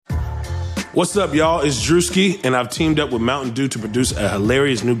What's up, y'all? It's Drewski, and I've teamed up with Mountain Dew to produce a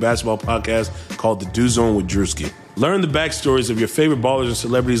hilarious new basketball podcast called The Dew Zone with Drewski. Learn the backstories of your favorite ballers and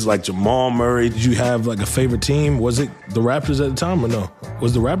celebrities like Jamal Murray. Did you have like a favorite team? Was it the Raptors at the time or no?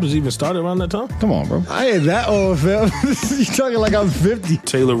 Was the Raptors even started around that time? Come on, bro. I ain't that old, fam. You talking like I'm 50.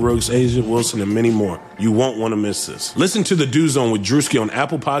 Tayler, Rooks, Asia, Wilson, and many more. You won't want to miss this. Listen to The Dew Zone with Drewski on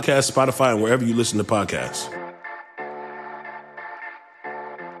Apple Podcasts, Spotify, and wherever you listen to podcasts.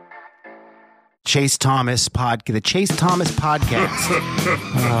 The Chase Thomas podcast.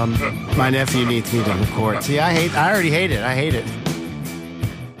 My nephew needs me to record. See, I already hate it. I hate it.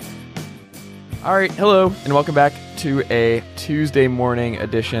 All right, hello, and welcome back to a Tuesday morning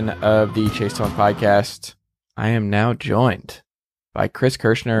edition of the Chase Thomas podcast. I am now joined by Chris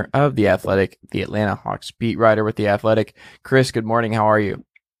Kirschner of The Athletic, the Atlanta Hawks beat writer with The Athletic. Chris, good morning. How are you?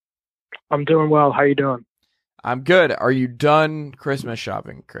 I'm doing well. How are you doing? I'm good. Are you done Christmas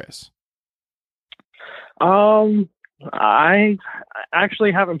shopping, Chris? I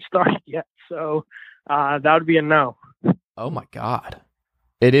actually haven't started yet, so that would be a no. Oh my God.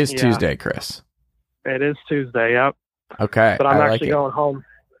 It is Tuesday, Chris. It is Tuesday, yep. Okay. But I'm actually going home.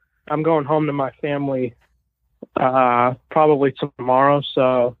 I'm going home to my family probably tomorrow,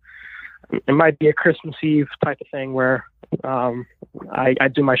 so it might be a Christmas Eve type of thing where I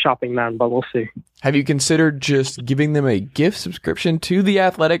do my shopping then, but we'll see. Have you considered just giving them a gift subscription to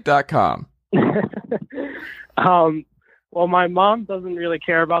theathletic.com? Well, my mom doesn't really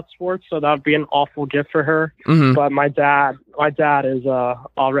care about sports, so that would be an awful gift for her. Mm-hmm. But my dad is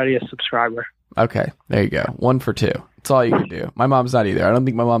already a subscriber. Okay, there you go. 1 for 2. That's all you can do. My mom's not either. I don't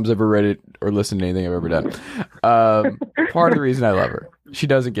think my mom's ever read it or listened to anything I've ever done. Part of the reason I love her. She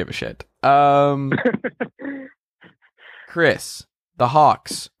doesn't give a shit. Chris, the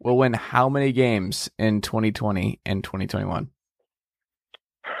Hawks will win how many games in 2020 and 2021?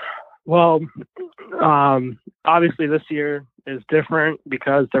 Well, obviously this year is different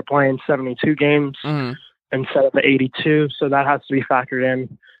because they're playing 72 games instead of the 82, so that has to be factored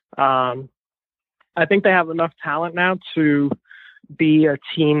in. I think they have enough talent now to be a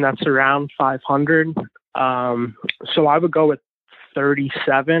team that's around 500. So I would go with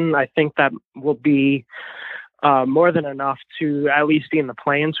 37. I think that will be more than enough to at least be in the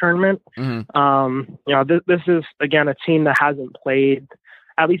play-in tournament. Mm-hmm. This is, again, a team that hasn't played.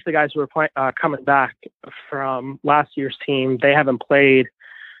 At least the guys who are coming back from last year's team, they haven't played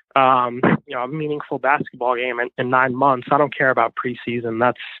a meaningful basketball game in 9 months. I don't care about preseason.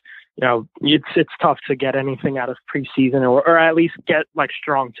 That's, it's tough to get anything out of preseason or at least get like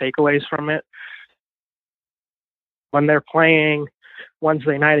strong takeaways from it. When they're playing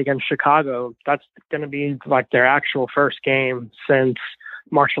Wednesday night against Chicago, that's going to be like their actual first game since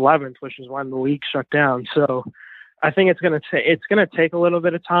March 11th, which is when the league shut down. So I think it's going to take a little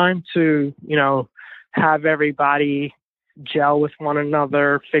bit of time to, have everybody gel with one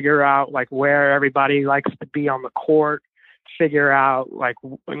another, figure out like where everybody likes to be on the court, figure out like,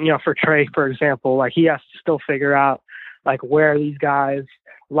 for Trey, for example, like he has to still figure out like where these guys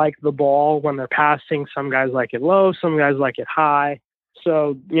like the ball when they're passing. Some guys like it low, some guys like it high.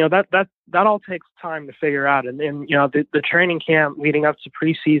 So, that all takes time to figure out. And the training camp leading up to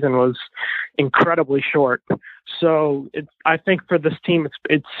preseason was incredibly short. So I think for this team,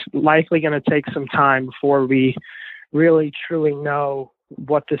 it's likely going to take some time before we really truly know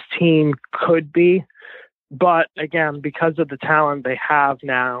what this team could be. But again, because of the talent they have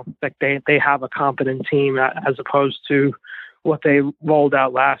now, like they have a competent team as opposed to what they rolled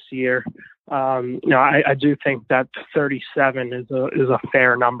out last year. I do think that 37 is a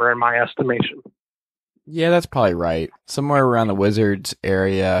fair number in my estimation. Yeah, that's probably right. Somewhere around the Wizards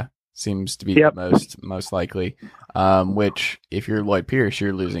area seems to be the most likely. Which, if you're Lloyd Pierce,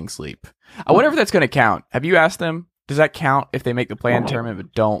 you're losing sleep. I wonder if that's going to count. Have you asked them? Does that count if they make the play-in tournament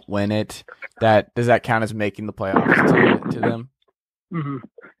but don't win it? Does that count as making the playoffs to them? Mm-hmm.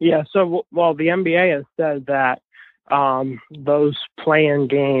 Yeah. So, well, the NBA has said that those play-in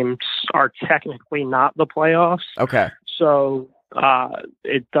games are technically not the playoffs. Okay. So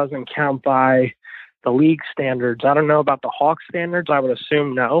it doesn't count by the league standards. I don't know about the Hawks standards. I would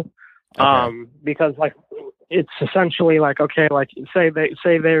assume no. Okay. Because like it's essentially like, okay, like say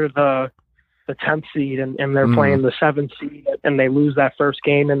they're the 10th seed and they're playing the 7th seed and they lose that first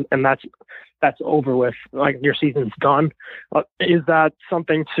game and that's over with. Like your season's done. Is that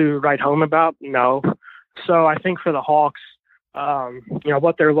something to write home about? No. So I think for the Hawks,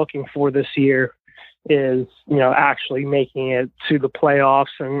 what they're looking for this year is, actually making it to the playoffs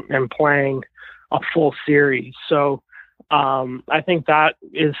and playing a full series. So I think that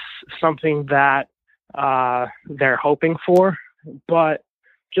is something that they're hoping for. But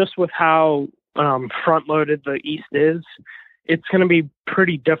just with how front-loaded the East is, it's going to be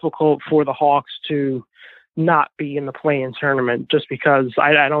pretty difficult for the Hawks to not be in the play-in tournament, just because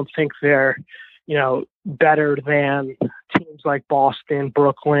I don't think they're, better than teams like Boston,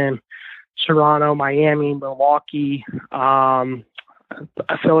 Brooklyn, Toronto, Miami, Milwaukee,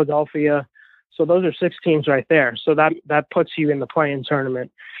 Philadelphia. So those are 6 teams right there. So that puts you in the play-in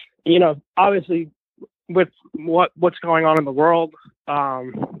tournament. Obviously with what's going on in the world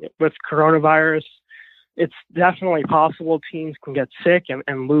with coronavirus, it's definitely possible teams can get sick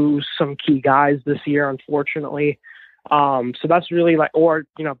and lose some key guys this year, unfortunately. So that's really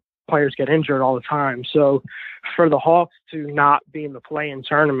players get injured all the time. So for the Hawks to not be in the play-in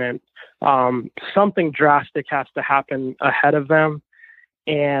tournament, something drastic has to happen ahead of them.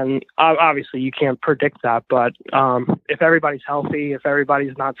 And obviously you can't predict that, but if everybody's healthy, if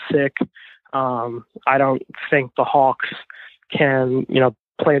everybody's not sick, I don't think the Hawks can,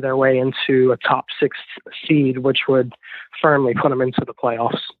 play their way into a top 6 seed, which would firmly put them into the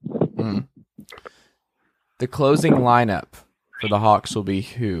playoffs. Mm. The closing lineup for the Hawks will be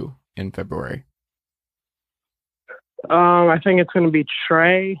who in February? I think it's going to be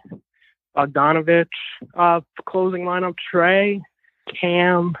Trey, Bogdanovich, closing lineup, Trey,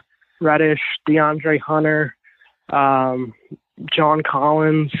 Cam, Reddish, DeAndre Hunter, John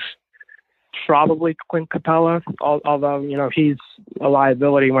Collins, probably Clint Capella, although, he's a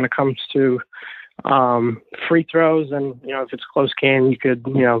liability when it comes to free throws. And, if it's a close game, you could,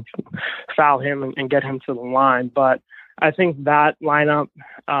 foul him and get him to the line. But I think that lineup,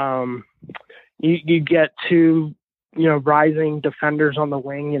 you get 2, rising defenders on the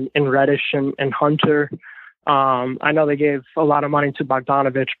wing in Reddish and Hunter. I know they gave a lot of money to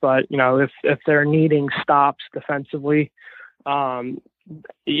Bogdanovich, but, if they're needing stops defensively,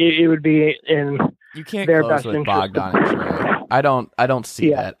 it would be in you can't their close best with interest. Bogdan and Trey. I don't see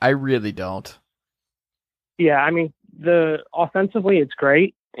that. I really don't. Yeah, I mean, offensively it's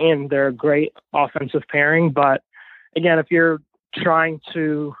great, and they're a great offensive pairing. But again, if you're trying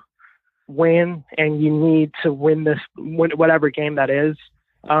to win and you need to win whatever game that is,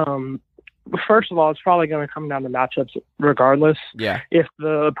 first of all, it's probably going to come down to matchups regardless. Yeah. If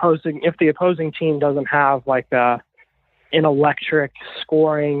the opposing team doesn't have an electric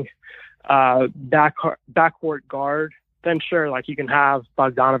scoring backcourt guard, then sure, you can have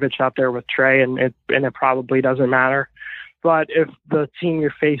Bogdanovich out there with Trey, and it probably doesn't matter. But if the team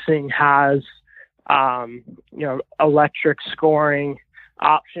you're facing has electric scoring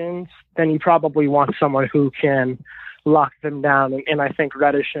options, then you probably want someone who can lock them down. And I think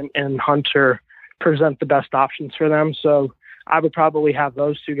Reddish and Hunter present the best options for them. So I would probably have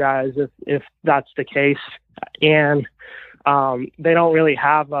those 2 guys if that's the case. And they don't really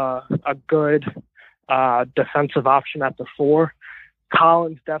have a good defensive option at the 4.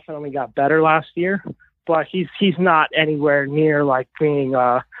 Collins definitely got better last year, but he's not anywhere near being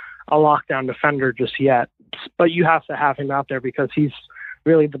a lockdown defender just yet. But you have to have him out there because he's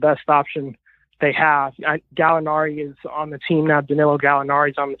really the best option they have. Gallinari is on the team now. Danilo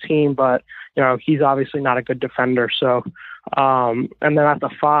Gallinari's on the team, but he's obviously not a good defender. So, and then at the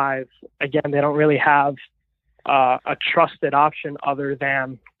 5, again, they don't really have a trusted option other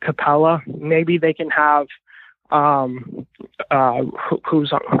than Capella. Maybe they can have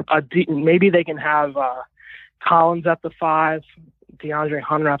maybe they can have Collins at the 5, DeAndre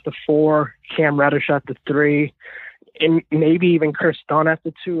Hunter at the 4, Cam Reddish at the 3, and maybe even Chris Dunn at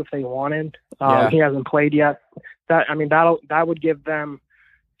the 2 if they wanted. He hasn't played yet. That would give them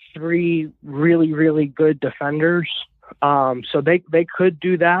 3 really, really good defenders. So they could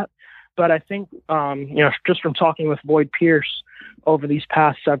do that. But I think, just from talking with Boyd Pierce over these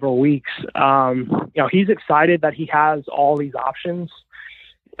past several weeks, he's excited that he has all these options.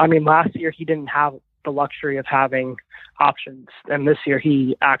 I mean, last year he didn't have the luxury of having options, and this year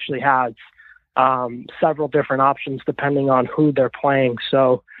he actually has several different options depending on who they're playing.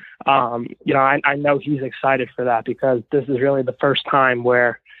 So, I know he's excited for that because this is really the first time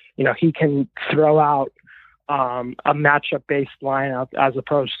where, he can throw out a matchup-based lineup as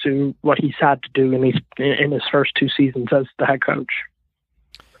opposed to what he's had to do in his first 2 seasons as the head coach.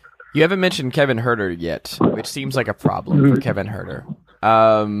 You haven't mentioned Kevin Huerter yet, which seems like a problem for Kevin Huerter.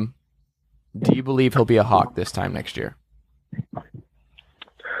 Do you believe he'll be a Hawk this time next year?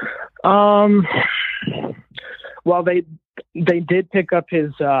 Well, they did pick up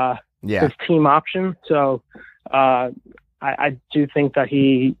his team option, so I do think that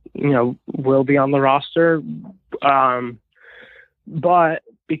he, will be on the roster. But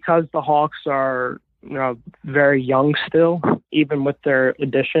because the Hawks are, very young still, even with their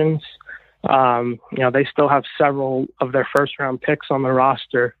additions, They still have several of their first-round picks on the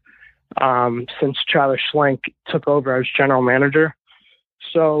roster since Tayler took over as general manager.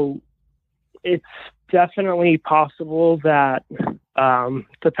 So it's definitely possible that,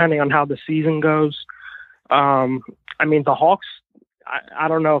 depending on how the season goes, the Hawks, I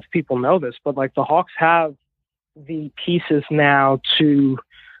don't know if people know this, but like the Hawks have the pieces now to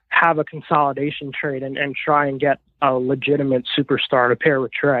have a consolidation trade and try and get a legitimate superstar to pair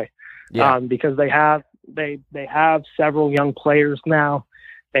with Trey. Yeah. Because they have several young players now.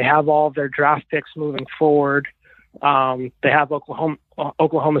 They have all of their draft picks moving forward. They have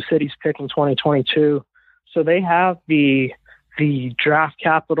Oklahoma City's pick in 2022. So they have the draft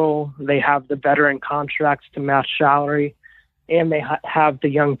capital. They have the veteran contracts to match salary, and they have the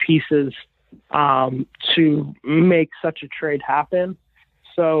young pieces to make such a trade happen.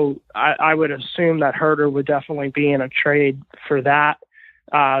 So I would assume that Herter would definitely be in a trade for that.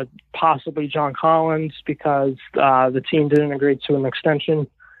 Possibly John Collins, because the team didn't agree to an extension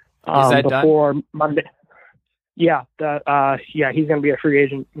before done? Monday. Yeah, he's going to be a free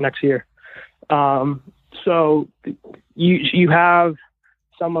agent next year. So you have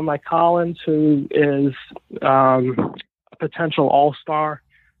someone like Collins, who is a potential all-star,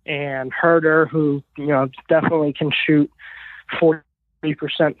 and Herter, who definitely can shoot 40%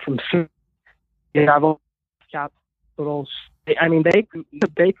 from three. You have capitals. I mean,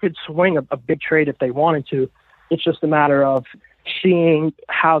 they could swing a big trade if they wanted to. It's just a matter of seeing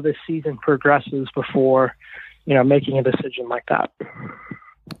how this season progresses before, making a decision like that.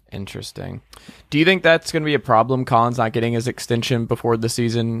 Interesting. Do you think that's going to be a problem, Collins not getting his extension before the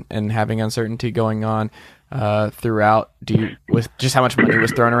season and having uncertainty going on throughout? With just how much money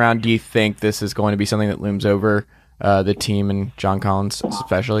was thrown around, do you think this is going to be something that looms over the team and John Collins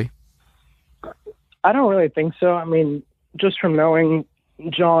especially? I don't really think so. I mean, just from knowing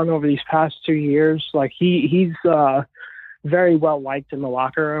John over these past 2 years, like he's very well liked in the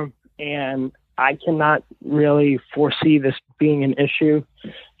locker room, and I cannot really foresee this being an issue,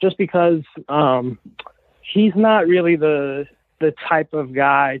 just because he's not really the type of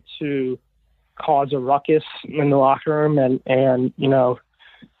guy to cause a ruckus in the locker room and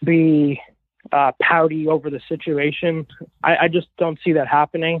be pouty over the situation. I just don't see that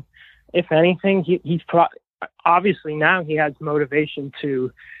happening. If anything, he's obviously now he has motivation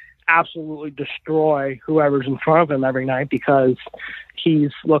to absolutely destroy whoever's in front of him every night, because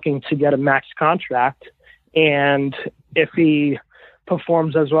he's looking to get a max contract. And if he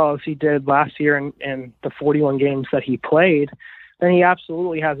performs as well as he did last year in the 41 games that he played, then he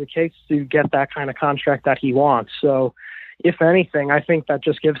absolutely has a case to get that kind of contract that he wants. So if anything, I think that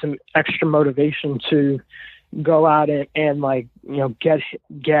just gives him extra motivation to go out and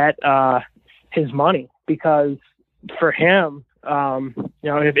get his money, because for him,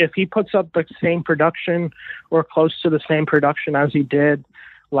 if he puts up the same production or close to the same production as he did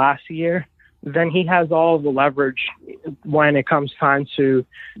last year, then he has all of the leverage when it comes time to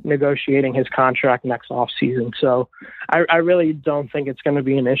negotiating his contract next offseason. So I really don't think it's going to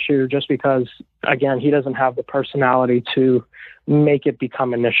be an issue, just because, again, he doesn't have the personality to make it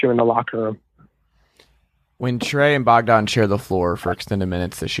become an issue in the locker room. When Trey and Bogdan share the floor for extended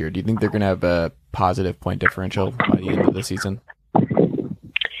minutes this year, do you think they're going to have a positive point differential by the end of the season?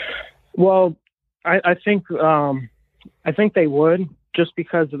 Well, I think they would, just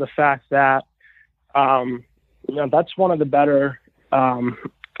because of the fact that that's one of the better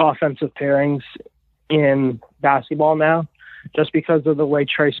offensive pairings in basketball now, just because of the way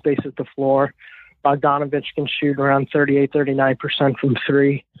Trey spaces the floor. Bogdanovich can shoot around 38-39% from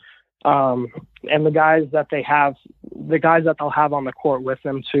three. And the guys that they'll have on the court with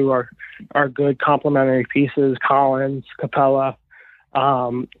them too are good complementary pieces. Collins, Capella,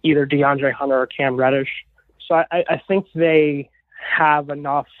 either DeAndre Hunter or Cam Reddish. So I think they have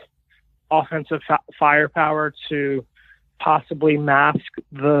enough offensive firepower to possibly mask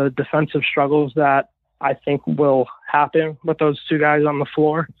the defensive struggles that I think will happen with those two guys on the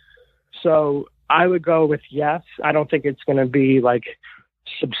floor. So I would go with yes. I don't think it's going to be like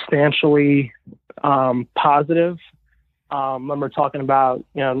substantially positive when we're talking about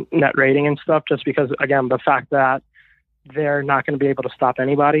net rating and stuff, just because, again, the fact that they're not going to be able to stop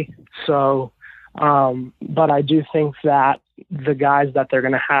anybody. So but I do think that the guys that they're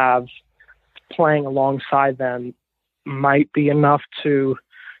going to have playing alongside them might be enough to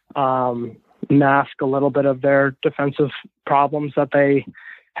mask a little bit of their defensive problems that they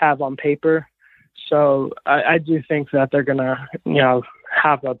have on paper. So I do think that they're going to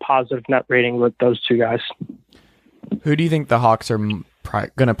have a positive net rating with those two guys. Who do you think the Hawks are going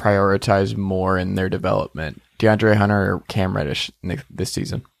to prioritize more in their development? DeAndre Hunter or Cam Reddish this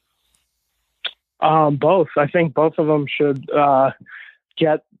season? Both. I think both of them should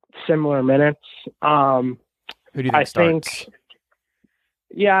get similar minutes. Who do you think starts?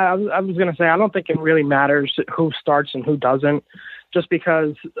 I was going to say, I don't think it really matters who starts and who doesn't, just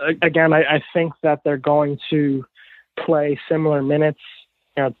because, again, I think that they're going to play similar minutes,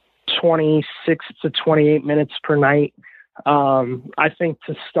 26 to 28 minutes per night. I think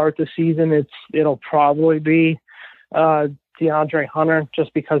to start the season, it'll probably be DeAndre Hunter,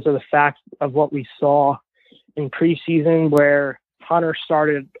 just because of the fact of what we saw in preseason, where Hunter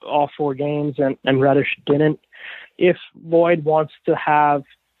started all 4 games and Reddish didn't. If Lloyd wants to have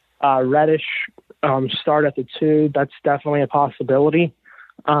Reddish start at the 2, that's definitely a possibility.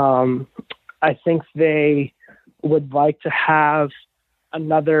 I think they would like to have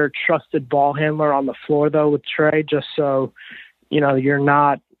another trusted ball handler on the floor, though, with Trey, just so, you're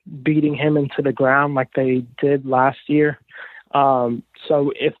not beating him into the ground like they did last year.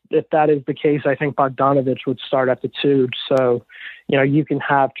 So if that is the case, I think Bogdanovich would start at the 2. So, you can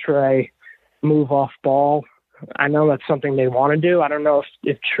have Trey move off ball. I know that's something they want to do. I don't know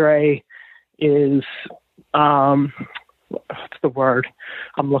if Trey is, what's the word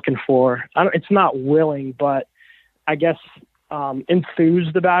I'm looking for? It's not willing, but I guess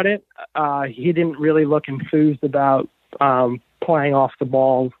enthused about it. He didn't really look enthused about playing off the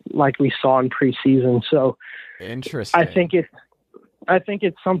ball like we saw in preseason. So interesting. I think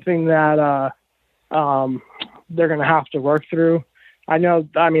it's something that they're going to have to work through.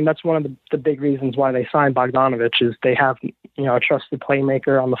 That's one of the big reasons why they signed Bogdanovich is they have, a trusted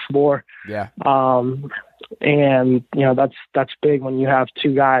playmaker on the floor. Yeah. And that's big when you have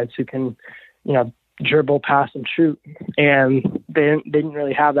 2 guys who can, dribble, pass, and shoot. And they didn't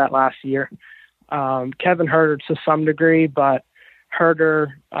really have that last year. Kevin Huerter to some degree, but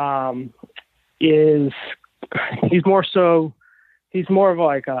Huerter he's more of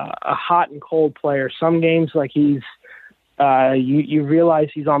like a hot and cold player. Some games, like he's you realize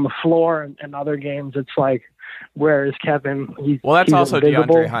he's on the floor, and other games it's like, where is Kevin? That's also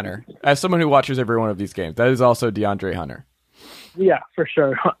invisible. DeAndre Hunter. As someone who watches every one of these games, that is also DeAndre Hunter. Yeah, for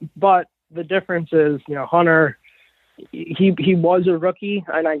sure. But the difference is, Hunter, he was a rookie,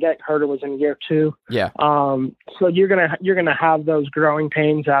 and I get Huerter was in year 2. Yeah. So you're gonna have those growing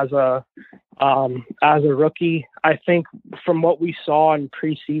pains as a rookie. I think from what we saw in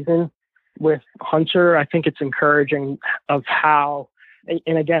preseason with Hunter, I think it's encouraging of how,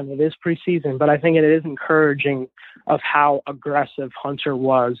 and again, it is preseason, but I think it is encouraging of how aggressive Hunter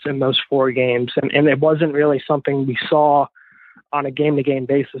was in those 4 games. And it wasn't really something we saw on a game-to-game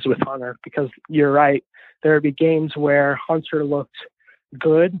basis with Hunter, because you're right. There would be games where Hunter looked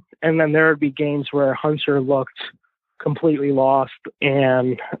good, and then there would be games where Hunter looked completely lost,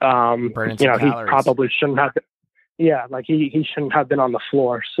 and he probably shouldn't have. Yeah, like he shouldn't have been on the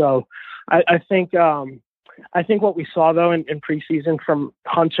floor. So I think what we saw though in preseason from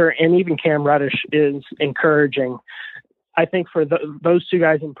Hunter and even Cam Reddish is encouraging. I think for those 2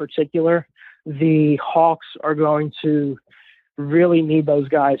 guys in particular, the Hawks are going to really need those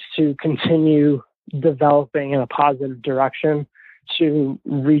guys to continue developing in a positive direction to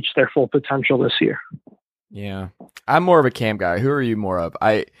reach their full potential this year. Yeah. I'm more of a Cam guy. Who are you more of?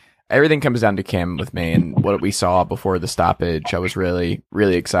 Everything comes down to Cam with me, and what we saw before the stoppage, I was really,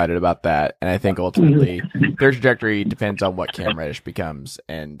 really excited about that. And I think ultimately their trajectory depends on what Cam Reddish becomes.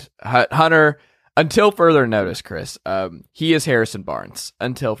 And Hunter, until further notice, Chris, he is Harrison Barnes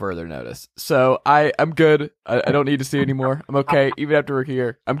until further notice. So I'm good. I don't need to see anymore. I'm okay. Even after rookie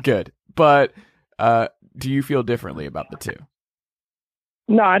year, I'm good. But do you feel differently about the 2?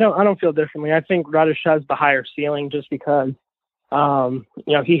 No, I don't feel differently. I think Reddish has the higher ceiling just because,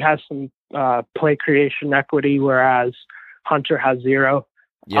 he has some play creation equity, whereas Hunter has 0.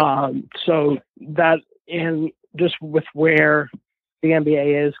 Yep. So that, and just with where the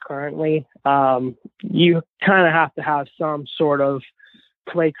NBA is currently, you kind of have to have some sort of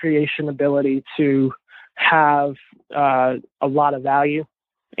play creation ability to have a lot of value.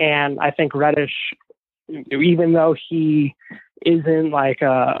 And I think Reddish, even though he isn't like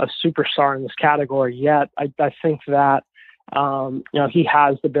a superstar in this category yet, I think that he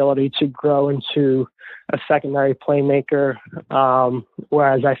has the ability to grow into a secondary playmaker,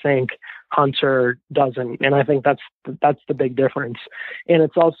 whereas I think Hunter doesn't. And I think that's the big difference. And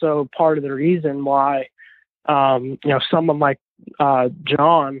it's also part of the reason why, someone like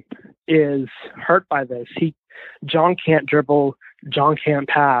John is hurt by this. John can't dribble, John can't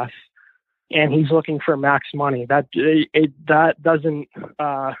pass, and he's looking for max money. That doesn't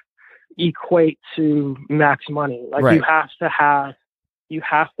equate to max money. Like right. You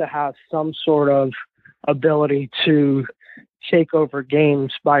have to have some sort of ability to take over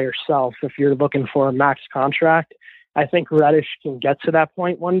games by yourself if you're looking for a max contract. I think Reddish can get to that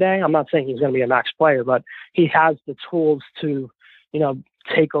point one day. I'm not saying he's going to be a max player, but he has the tools to,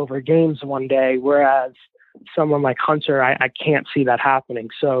 take over games one day, whereas someone like Hunter, I can't see that happening.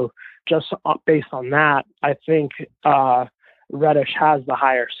 So just based on that, I think Reddish has the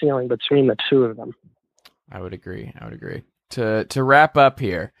higher ceiling between the two of them. I would agree. To wrap up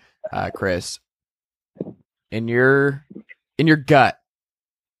here, Chris, in your gut,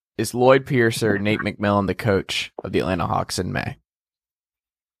 is Lloyd Pierce or Nate McMillan the coach of the Atlanta Hawks in May?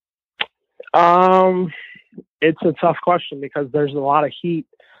 It's a tough question because there's a lot of heat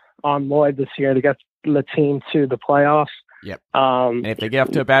on Lloyd this year to get the team to the playoffs. Yep. And if they get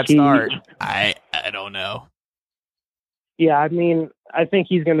off to a bad start, I don't know. Yeah, I mean, I think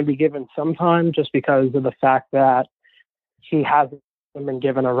he's going to be given some time just because of the fact that he hasn't been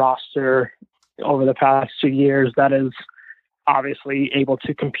given a roster over the past 2 years that is obviously able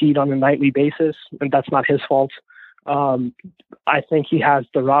to compete on a nightly basis, and that's not his fault. I think he has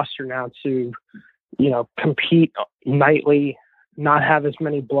the roster now to, compete nightly, not have as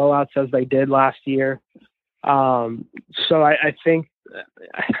many blowouts as they did last year. So I think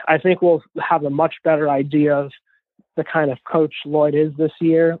we'll have a much better idea of the kind of coach Lloyd is this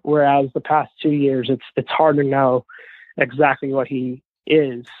year, whereas the past 2 years, it's hard to know exactly what he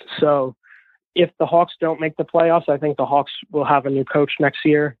is. So if the Hawks don't make the playoffs, I think the Hawks will have a new coach next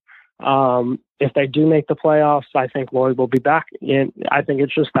year. If they do make the playoffs, I think Lloyd will be back. And I think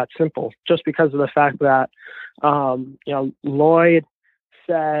it's just that simple, just because of the fact that, Lloyd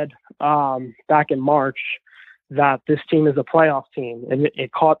said back in March that this team is a playoff team, and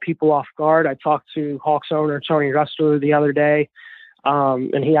it caught people off guard. I talked to Hawks owner Tony Ressler the other day,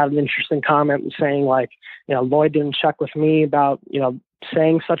 and he had an interesting comment saying, Lloyd didn't check with me about,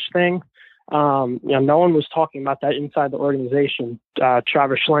 saying such thing. No one was talking about that inside the organization.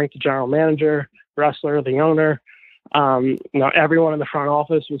 Travis Schlenk, the general manager, Ressler, the owner, everyone in the front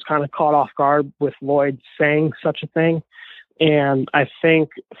office was kind of caught off guard with Lloyd saying such a thing. And I think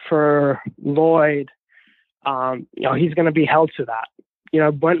for Lloyd, he's going to be held to that.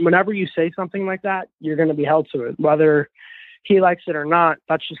 Whenever you say something like that, you're going to be held to it, whether he likes it or not.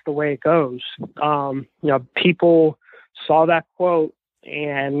 That's just the way it goes. People saw that quote,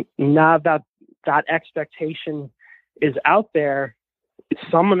 and now that expectation is out there,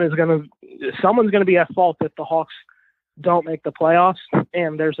 someone's going to be at fault if the Hawks don't make the playoffs,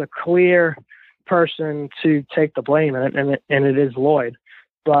 and there's a clear person to take the blame, and it is Lloyd.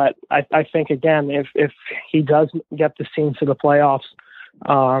 But I think, again, if he does get this team to the playoffs,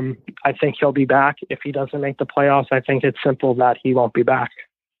 I think he'll be back. If he doesn't make the playoffs, I think it's simple that he won't be back.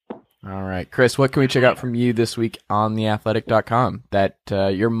 All right, Chris, what can we check out from you this week on theathletic.com that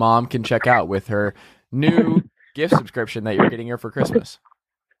your mom can check out with her new gift subscription that you're getting her for Christmas?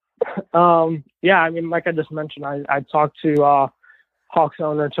 Yeah, I mean, like I just mentioned, I talked to Hawks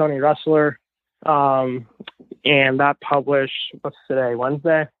owner Tony Ressler, and that published, what's today,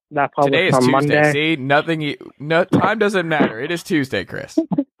 Wednesday? That published today is on Tuesday. Monday. See, time doesn't matter. It is Tuesday, Chris.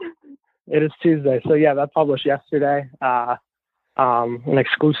 It is Tuesday. So, yeah, that published yesterday. An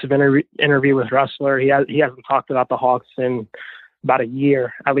exclusive interview with Ressler. He hasn't talked about the Hawks in about a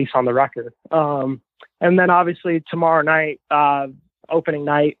year, at least on the record. And then obviously tomorrow night, opening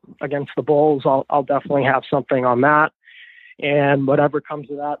night against the Bulls, I'll definitely have something on that, and whatever comes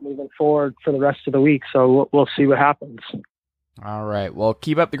of that moving forward for the rest of the week. So we'll see what happens. All right. Well,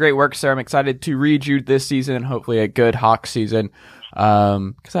 keep up the great work, sir. I'm excited to read you this season, and hopefully a good Hawks season.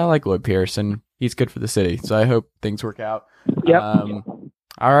 Because I like Lloyd Pierce, and he's good for the city. So I hope things work out. Yep.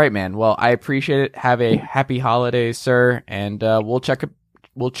 All right, man. Well, I appreciate it. Have a happy holidays, sir, and we'll check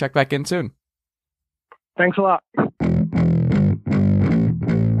back in soon. Thanks a lot.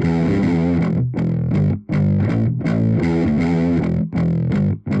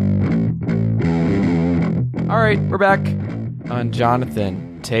 All right, we're back on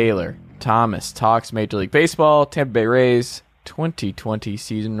Jonathan Tayler Thomas Talks Major League Baseball, Tampa Bay Rays 2020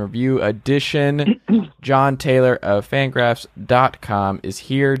 Season Review Edition. John Tayler of Fangraphs.com is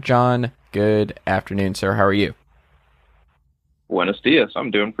here. John, good afternoon, sir. How are you? Buenos dias.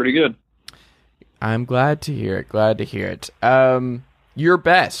 I'm doing pretty good. I'm glad to hear it. Your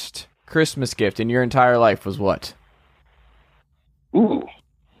best Christmas gift in your entire life was what? Ooh,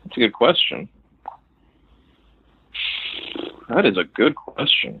 that's a good question. That is a good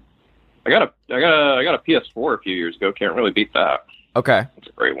question. I got a PS4 a few years ago. Can't really beat that. Okay, that's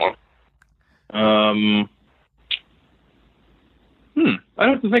a great one. I'd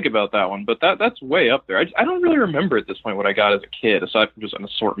have to think about that one, but that's way up there. I don't really remember at this point what I got as a kid, aside from just an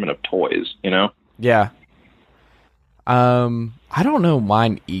assortment of toys. Yeah. I don't know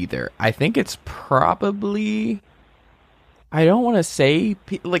mine either. I think it's probably, I don't want to say,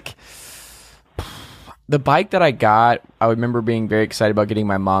 like, the bike that I got, I remember being very excited about getting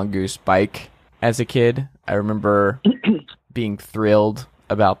my Mongoose bike as a kid. I remember being thrilled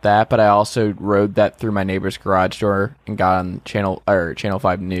about that, but I also rode that through my neighbor's garage door and got on Channel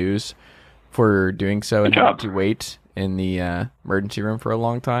 5 News for doing so and having to wait in the emergency room for a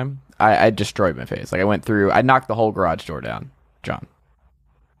long time. I destroyed my face. Like, I knocked the whole garage door down, John.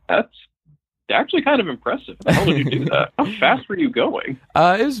 That's actually kind of impressive. How did you do that? How fast were you going?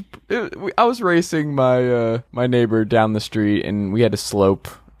 I was racing my neighbor down the street, and we had a slope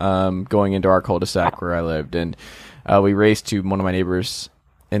going into our cul-de-sac where I lived, and we raced to one of my neighbors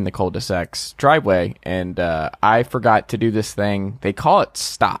in the cul-de-sac's driveway, and I forgot to do this thing. They call it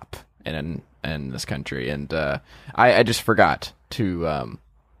stop in this country, and I just forgot to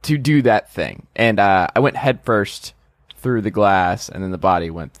do that thing, and I went head first through the glass, and then the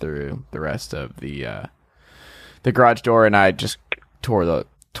body went through the rest of the garage door, and I just tore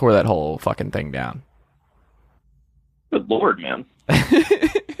that whole fucking thing down. Good Lord, man.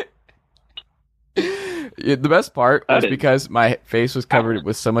 The best part was because my face was covered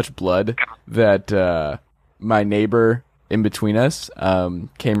with so much blood that my neighbor in between us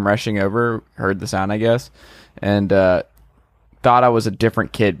came rushing over, heard the sound, I guess, and thought I was a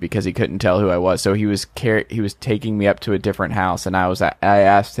different kid because he couldn't tell who I was. So he was taking me up to a different house, and I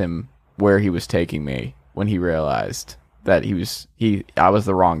asked him where he was taking me when he realized that I was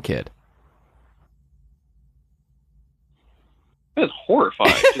the wrong kid. That is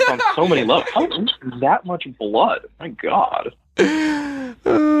horrifying. Just on so many levels. How is that much blood? My God.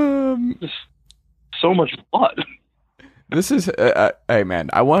 Just so much blood. This is hey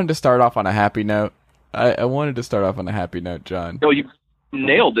man, I wanted to start off on a happy note. I wanted to start off on a happy note, John. No, you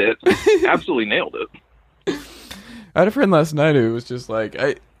nailed it. Absolutely nailed it. I had a friend last night who was just like,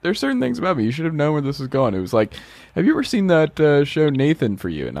 there's certain things about me. You should have known where this was going. It was like, have you ever seen that show Nathan for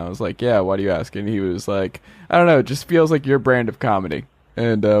You? And I was like, yeah, why do you ask? And he was like, I don't know, it just feels like your brand of comedy.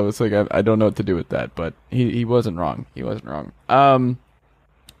 And I was like, I don't know what to do with that. But he wasn't wrong. He wasn't wrong.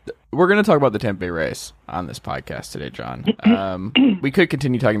 We're going to talk about the Tampa Bay Rays on this podcast today, John. We could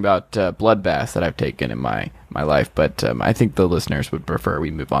continue talking about bloodbaths that I've taken in my life, but I think the listeners would prefer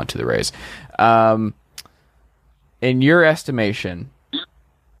we move on to the Rays. In your estimation,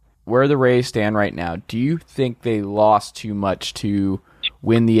 where the Rays stand right now, do you think they lost too much to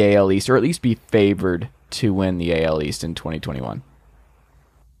win the AL East, or at least be favored to win the AL East in 2021?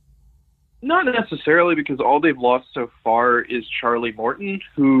 Not necessarily, because all they've lost so far is Charlie Morton,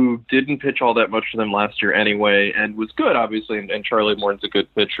 who didn't pitch all that much for them last year anyway, and was good, obviously, and Charlie Morton's a good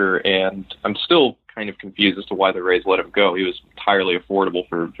pitcher, and I'm still kind of confused as to why the Rays let him go. He was entirely affordable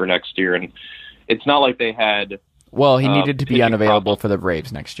for next year, and it's not like they had... Well, he needed to be unavailable for the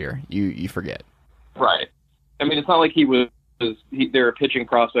Braves next year. You forget. Right. I mean, it's not like there are pitching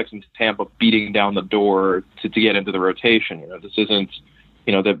prospects in Tampa beating down the door to get into the rotation. You know, this isn't...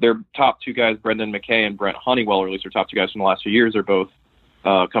 You know, their top two guys, Brendan McKay and Brent Honeywell, or at least their top two guys from the last few years, are both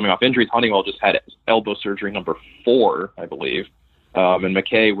coming off injuries. Honeywell just had elbow surgery number 4, I believe, and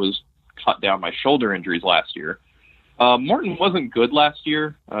McKay was cut down by shoulder injuries last year. Morton wasn't good last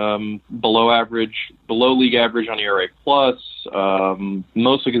year, below league average on ERA plus,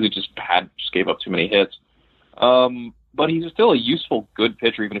 mostly because he just gave up too many hits. But he's still a useful, good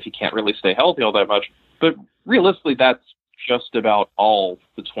pitcher, even if he can't really stay healthy all that much. But realistically, that's just about all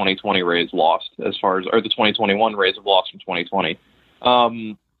the 2020 Rays lost, or the 2021 Rays have lost from 2020.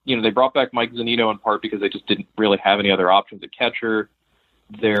 You know, they brought back Mike Zunino in part because they just didn't really have any other options at catcher.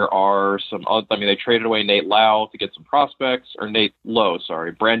 There are they traded away Nate Lowe to get some prospects, or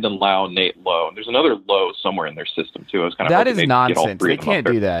Brandon Lowe, Nate Lowe. And there's another Lowe somewhere in their system too. That is nonsense. They can't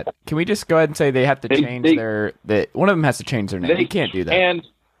do that. Can we just go ahead and say they have to change one of them has to change their name. They can't do that. And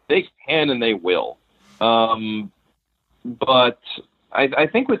they can and they will. But I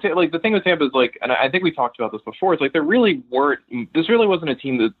think the thing with Tampa is and I think we talked about this before. It's like this really wasn't a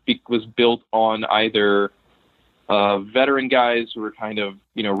team that was built on either veteran guys who were kind of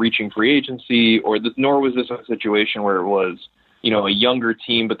reaching free agency, nor was this a situation where it was a younger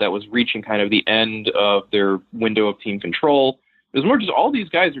team but that was reaching kind of the end of their window of team control. It was more just all these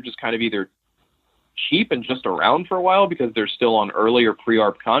guys are just kind of either cheap and just around for a while because they're still on earlier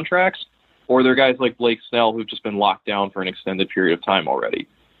pre-arb contracts, or they're guys like Blake Snell who've just been locked down for an extended period of time already.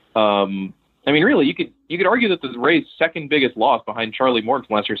 I mean, really, you could argue that the Rays' second biggest loss behind Charlie Morton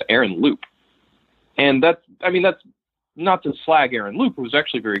from last year's Aaron Loop. And that's not to slag Aaron Loop, who was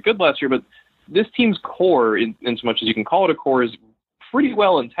actually very good last year, but this team's core, in so much as you can call it a core, is pretty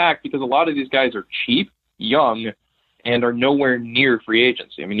well intact because a lot of these guys are cheap, young, and are nowhere near free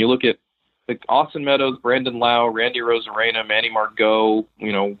agency. I mean, you look at like Austin Meadows, Brandon Lau, Randy Rosarena, Manny Margot,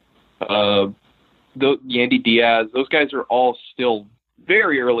 Yandy Diaz. Those guys are all still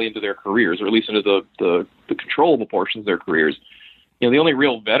very early into their careers, or at least into the controllable portions of their careers. The only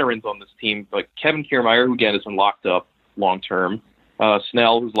real veterans on this team, like Kevin Kiermaier, who again has been locked up long term,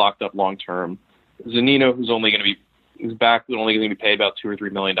 Snell, who's locked up long term, Zunino, who's only going to be paid about $2 or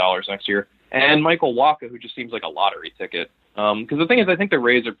 $3 million next year, and Michael Wacha, who just seems like a lottery ticket. Because the thing is, I think the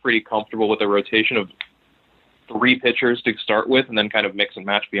Rays are pretty comfortable with a rotation of 3 pitchers to start with, and then kind of mix and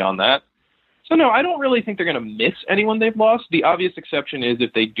match beyond that. So no, I don't really think they're going to miss anyone they've lost. The obvious exception is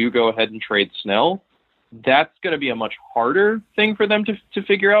if they do go ahead and trade Snell. That's going to be a much harder thing for them to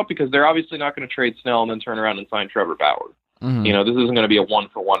figure out, because they're obviously not going to trade Snell and then turn around and sign Trevor Bauer. Mm-hmm. This isn't going to be a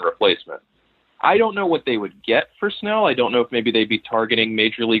 1-for-1 replacement. I don't know what they would get for Snell. I don't know if maybe they'd be targeting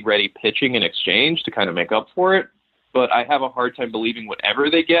major league ready pitching in exchange to kind of make up for it. But I have a hard time believing whatever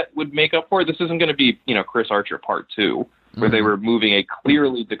they get would make up for it. This isn't going to be, Chris Archer Part 2, where they were moving a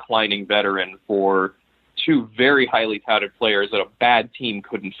clearly declining veteran for 2 very highly touted players that a bad team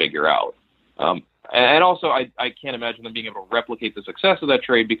couldn't figure out. And also, I can't imagine them being able to replicate the success of that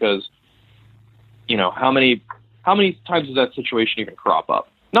trade because, how many times does that situation even crop up?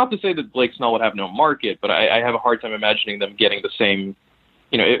 Not to say that Blake Snell would have no market, but I have a hard time imagining them getting the same.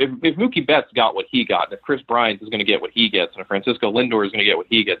 If Mookie Betts got what he got, and if Chris Bryant is going to get what he gets, and if Francisco Lindor is going to get what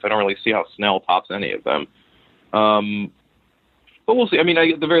he gets, I don't really see how Snell tops any of them. But we'll see. I mean,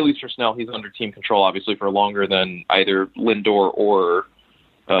 at the very least for Snell, he's under team control, obviously, for longer than either Lindor or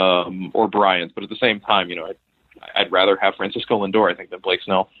Bryant. But at the same time, I'd rather have Francisco Lindor, I think, than Blake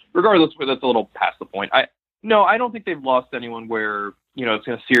Snell. Regardless, that's a little past the point. I don't think they've lost anyone where, it's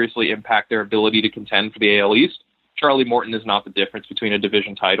going to seriously impact their ability to contend for the AL East. Charlie Morton is not the difference between a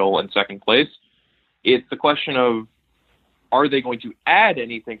division title and second place. It's the question of, are they going to add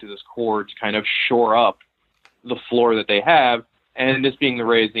anything to this core to kind of shore up the floor that they have? And this being the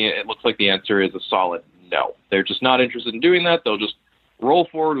Rays, it looks like the answer is a solid no. They're just not interested in doing that. They'll just roll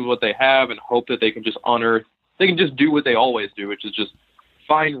forward with what they have and hope that they can just do what they always do, which is just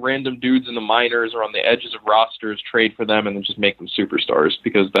find random dudes in the minors or on the edges of rosters, trade for them, and then just make them superstars,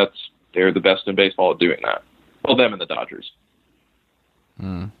 because they're the best in baseball at doing that. Well, them and the Dodgers.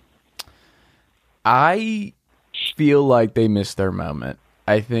 I feel like they missed their moment.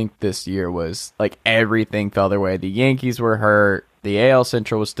 I think this year was like everything fell their way. The Yankees were hurt. The AL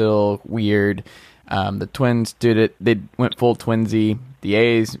Central was still weird. The Twins did it. They went full twinsy. The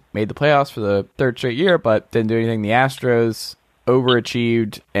A's made the playoffs for the 3rd straight year, but didn't do anything. The Astros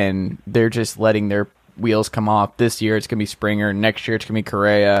overachieved, and they're just letting their wheels come off. This year it's going to be Springer. Next year it's going to be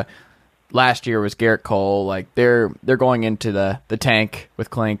Correa. Last year was Garrett Cole. Like they're going into the tank with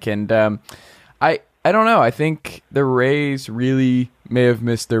Klink, and I don't know. I think the Rays really may have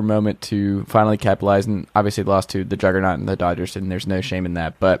missed their moment to finally capitalize, and obviously lost to the juggernaut and the Dodgers, and there's no shame in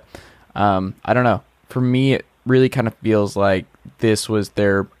that. But I don't know. For me, it really kind of feels like this was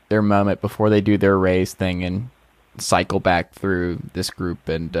their moment before they do their Rays thing and cycle back through this group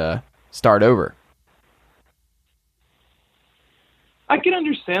and start over. I can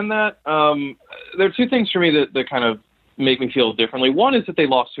understand that. There are 2 things for me that kind of make me feel differently. One is that they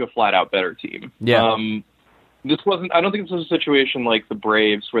lost to a flat-out better team. Yeah. I don't think this was a situation like the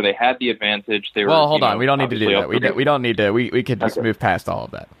Braves where they had the advantage. Hold on. We don't need to do that. We don't need to. We could just move past all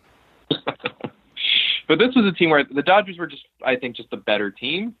of that. But this was a team where the Dodgers were just the better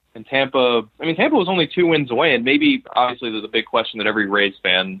team. And Tampa was only 2 wins away. And maybe, obviously, the big question that every Rays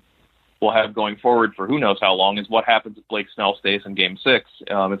fan will have going forward for who knows how long is what happens if Blake Snell stays in Game 6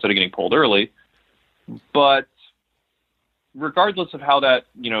 instead of getting pulled early. But regardless of how that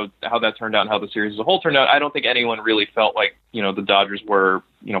turned out and how the series as a whole turned out, I don't think anyone really felt like, the Dodgers were,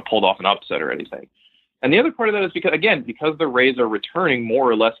 pulled off an upset or anything. And the other part of that is because the Rays are returning more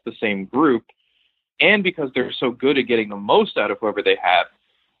or less the same group, and because they're so good at getting the most out of whoever they have,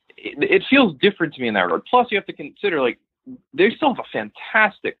 it feels different to me in that regard. Plus, you have to consider, they still have a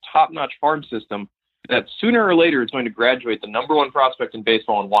fantastic, top-notch farm system that sooner or later is going to graduate the number 1 prospect in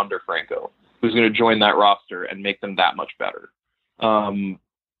baseball in Wander Franco, who's going to join that roster and make them that much better.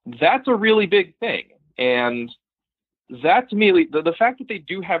 That's a really big thing. And that, to me, the fact that they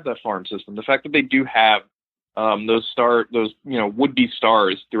do have that farm system, the fact that they do have those would-be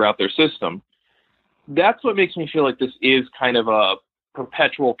stars throughout their system, that's what makes me feel like this is kind of a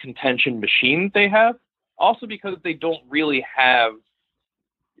perpetual contention machine that they have. Also because they don't really have,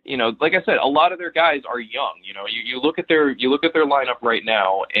 like I said, a lot of their guys are young. You look at their lineup right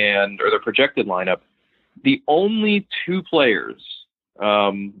now or their projected lineup. The only 2 players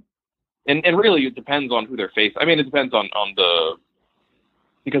And really, it depends on who they're facing. I mean, it depends on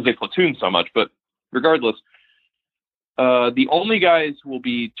because they platoon so much. But regardless, the only guys who will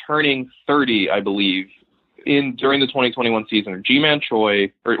be turning 30, I believe, during the 2021 season are G-Man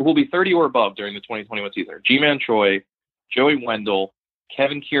Choi, or who will be 30 or above during the 2021 season are G-Man Choi, Joey Wendell,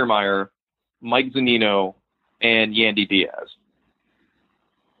 Kevin Kiermaier, Mike Zunino, and Yandy Diaz.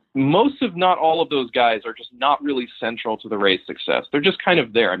 Most, if not all of those guys, are just not really central to the Rays' success. They're just kind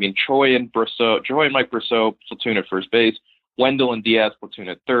of there. I mean, Choi and Mike Brosseau platoon at first base. Wendell and Diaz platoon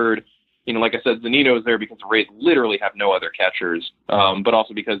at third. You know, like I said, Zunino is there because the Rays literally have no other catchers, but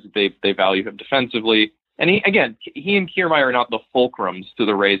also because they value him defensively. And he and Kiermaier are not the fulcrums to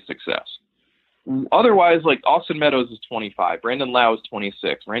the Rays' success. Otherwise, like Austin Meadows is 25, Brandon Lau is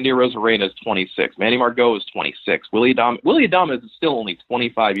 26, Randy Arozarena is 26, Manny Margot is 26, Willie Adames is still only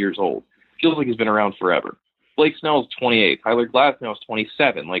 25 years old. Feels like he's been around forever. Blake Snell is 28, Tyler Glasnow is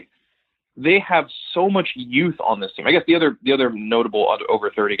 27. Like, they have so much youth on this team. I guess the other notable over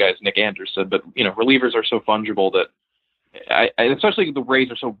 30 guys, Nick Anderson, but you know, relievers are so fungible that especially the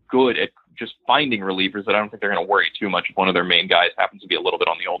Rays are so good at just finding relievers that I don't think they're going to worry too much if one of their main guys happens to be a little bit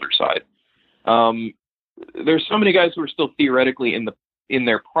on the older side. There's so many guys who are still theoretically in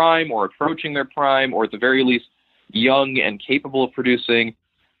their prime or approaching their prime, or at the very least young and capable of producing,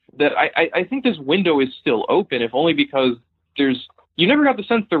 that I think this window is still open, if only because you never got the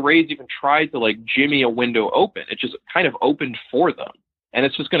sense the Rays even tried to like jimmy a window open. It just kind of opened for them. And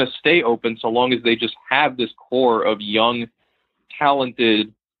it's just going to stay open so long as they just have this core of young,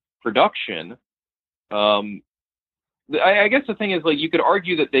 talented production. I guess the thing is, like, you could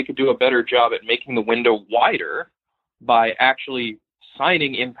argue that they could do a better job at making the window wider by actually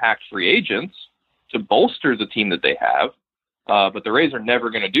signing impact free agents to bolster the team that they have. But the Rays are never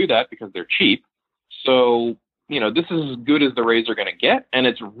going to do that because they're cheap. So, you know, this is as good as the Rays are going to get, and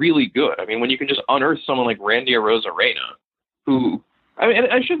it's really good. I mean, when you can just unearth someone like Randy Arozarena, who, I mean,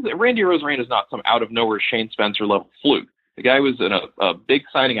 Randy Arozarena is not some out-of-nowhere Shane Spencer level fluke. The guy was in a big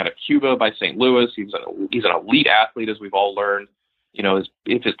signing out of Cuba by St. Louis. He's an elite athlete, as we've all learned. You know,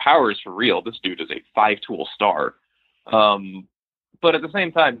 if his power is for real, this dude is a five-tool star. But at the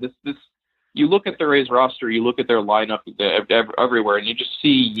same time, this you look at the Rays roster, you look at their lineup everywhere, and you just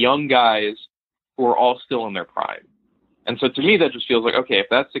see young guys who are all still in their prime. And so to me, that just feels like, okay, if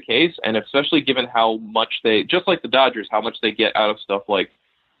that's the case, and especially given how much they, just like the Dodgers, how much they get out of stuff like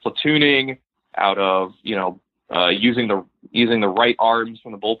platooning, out of, you know, using the right arms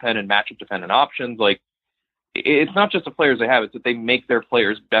from the bullpen and matchup dependent options. Like, it's not just the players they have; it's that they make their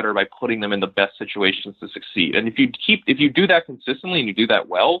players better by putting them in the best situations to succeed. And if you do that consistently and you do that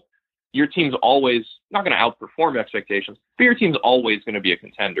well, your team's always not going to outperform expectations, but your team's always going to be a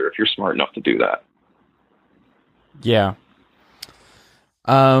contender if you're smart enough to do that. Yeah.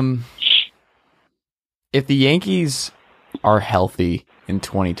 If the Yankees are healthy in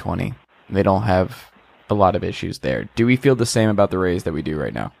 2020, they don't have a lot of issues there. Do we feel the same about the Rays that we do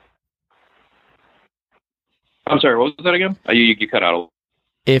right now? I'm sorry, what was that again? You cut out a little.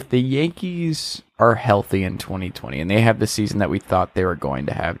 If the Yankees are healthy in 2020 and they have the season that we thought they were going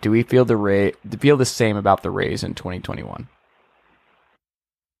to have, do we feel the same about the Rays in 2021?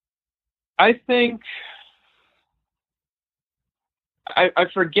 I think I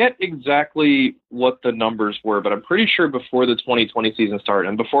forget exactly what the numbers were, but I'm pretty sure before the 2020 season started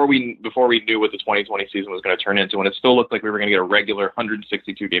and before we knew what the 2020 season was going to turn into, and it still looked like we were going to get a regular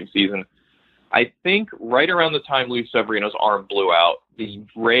 162 game season, I think right around the time Luis Severino's arm blew out, the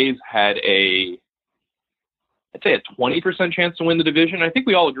Rays had I'd say a 20% chance to win the division. I think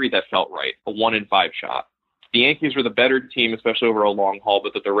we all agreed that felt right, a 1-in-5 shot. The Yankees were the better team, especially over a long haul,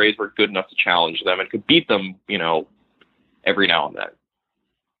 but that the Rays were good enough to challenge them and could beat them, you know, every now and then.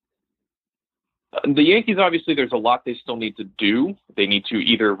 The Yankees, obviously, there's a lot they still need to do. They need to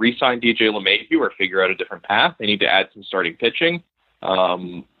either re-sign DJ LeMahieu or figure out a different path. They need to add some starting pitching.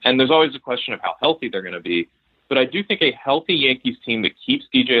 And there's always a question of how healthy they're going to be. But I do think a healthy Yankees team that keeps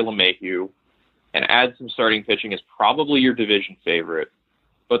DJ LeMahieu and adds some starting pitching is probably your division favorite.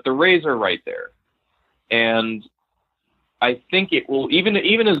 But the Rays are right there. And I think it will, even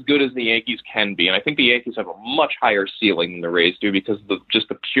as good as the Yankees can be, and I think the Yankees have a much higher ceiling than the Rays do because of just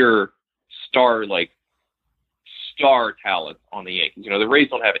the pure star talent on the Yankees. You know, the Rays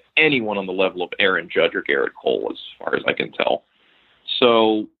don't have anyone on the level of Aaron Judge or Garrett Cole, as far as I can tell.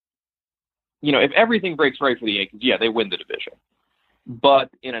 So, you know, if everything breaks right for the Yankees, yeah, they win the division. But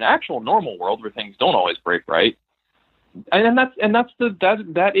in an actual normal world where things don't always break right, that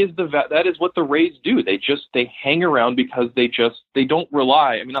is what the Rays do. They hang around because they don't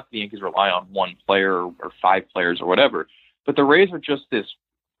rely. I mean, not that the Yankees rely on one player or five players or whatever, but the Rays are just this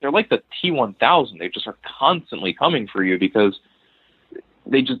they're like the T1000. They just are constantly coming for you because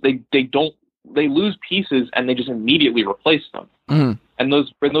they lose pieces and they just immediately replace them. Mm-hmm. And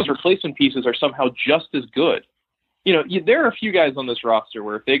those replacement pieces are somehow just as good. There are a few guys on this roster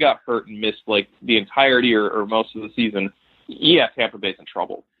where if they got hurt and missed like the entirety or most of the season, Tampa Bay's in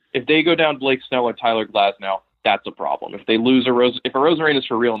trouble. If they go down Blake Snell or Tyler Glasnow, that's a problem. If they lose if Arozarena is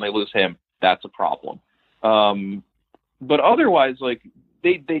for real and they lose him, that's a problem. But otherwise, like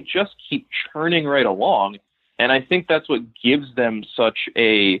they just keep churning right along, and I think that's what gives them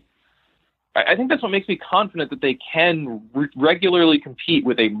I think that's what makes me confident that they can regularly compete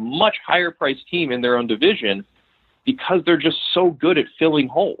with a much higher priced team in their own division because they're just so good at filling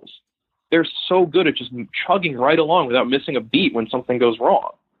holes. They're so good at just chugging right along without missing a beat when something goes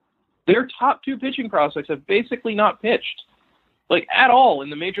wrong. Their top 2 pitching prospects have basically not pitched, like at all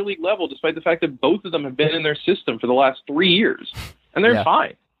in the major league level, despite the fact that both of them have been in their system for the last 3 years, and they're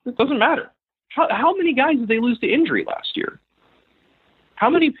fine. It doesn't matter. How many guys did they lose to injury last year? How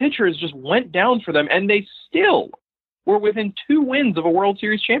many pitchers just went down for them, and they still were within 2 wins of a World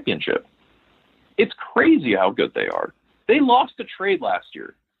Series championship? It's crazy how good they are. They lost a trade last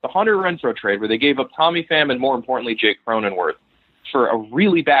year, the Hunter Renfroe trade, where they gave up Tommy Pham and, more importantly, Jake Cronenworth for a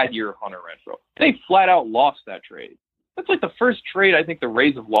really bad year of Hunter Renfroe. They flat out lost that trade. That's like the first trade I think the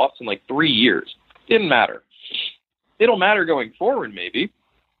Rays have lost in like 3 years. Didn't matter. It'll matter going forward maybe,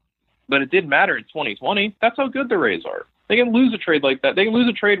 but it did matter in 2020. That's how good the Rays are. They can lose a trade like that. They can lose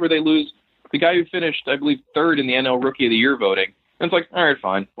a trade where they lose the guy who finished, I believe, 3rd in the NL Rookie of the Year voting. And it's like, all right,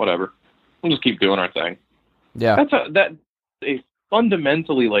 fine, whatever. We'll just keep doing our thing. Yeah. That's a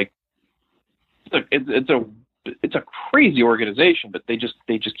fundamentally like it's a crazy organization, but they just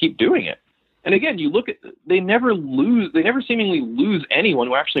keep doing it. And again, you look at they never seemingly lose anyone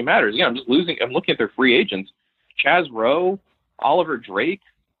who actually matters. Again, I'm looking at their free agents: Chaz Rowe, Oliver Drake,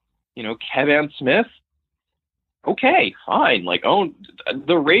 Kevin Smith. Okay, fine.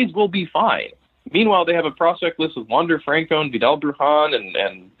 The Rays will be fine. Meanwhile, they have a prospect list with Wander Franco and Vidal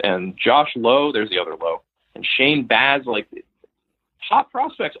Brujan and Josh Lowe. There's the other Lowe. And Shane Baz, top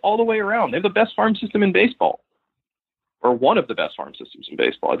prospects all the way around. They have the best farm system in baseball, or one of the best farm systems in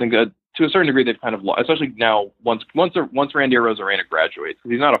baseball. I think that to a certain degree they've kind of lost, especially now once Randy Arozarena graduates,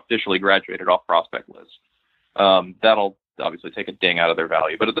 because he's not officially graduated off prospect lists. That'll obviously take a ding out of their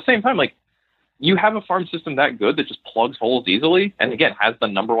value. But at the same time, you have a farm system that good that just plugs holes easily, and again has the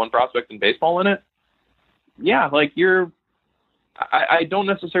number 1 prospect in baseball in it. Yeah, I don't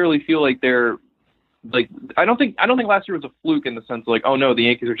necessarily feel like they're I don't think last year was a fluke in the sense oh no, the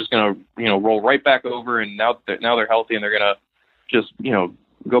Yankees are just gonna roll right back over, and now they're healthy and they're gonna just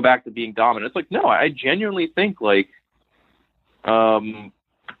go back to being dominant. It's no, I genuinely think the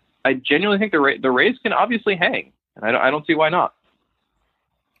Rays can obviously hang, and I don't see why not.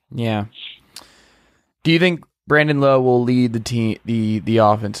 Yeah. Do you think Brandon Lowe will lead the team, the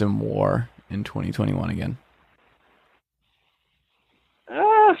offense in WAR in 2021 again?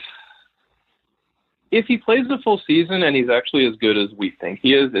 If he plays the full season and he's actually as good as we think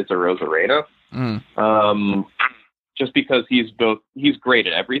he is, it's a Arozarena. Just because he's great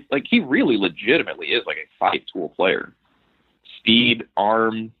at everything. He really legitimately is a 5-tool player. Speed,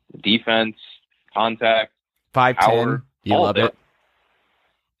 arm, defense, contact, 5'10". power. You love it.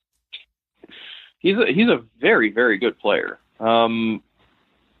 He's a very, very good player.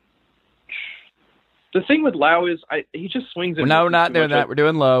 The thing with Lau is he just swings. No, we're not doing that. We're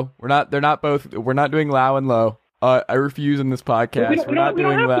doing Low. We're not. They're not both. We're not doing Lau and Low. I refuse in this podcast. We're not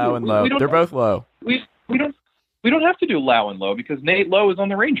doing Lau and Low. They're both Low. We don't have to do Lau and Low because Nate Lowe is on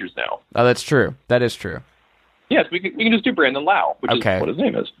the Rangers now. Oh, that's true. That is true. Yes, we can just do Brandon Lau, which is what his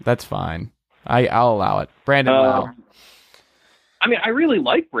name is. That's fine. I'll allow it. Brandon Lau. I mean, I really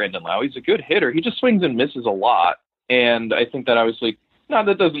like Brandon Lau. He's a good hitter. He just swings and misses a lot, and I think that obviously, that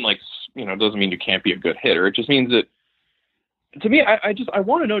doesn't doesn't mean you can't be a good hitter. It just means that, to me, I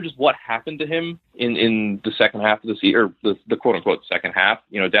want to know just what happened to him in the second half of the season, or the quote unquote second half,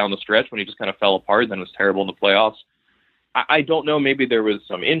 down the stretch when he just kind of fell apart, then was terrible in the playoffs. I don't know. Maybe there was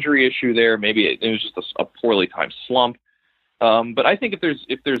some injury issue there. Maybe it was just a poorly timed slump. But I think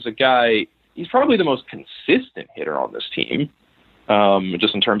if there's a guy, he's probably the most consistent hitter on this team.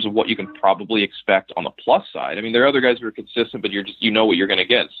 Just in terms of what you can probably expect on the plus side. I mean, there are other guys who are consistent, but what you're going to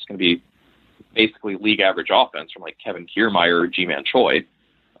get. It's going to be basically league average offense from Kevin Kiermaier or G-Man Choi.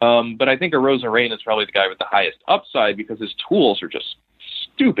 But I think Arozarena is probably the guy with the highest upside because his tools are just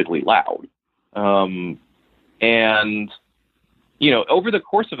stupidly loud. And over the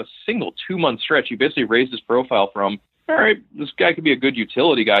course of a single 2-month stretch, he basically raised his profile from, all right, this guy could be a good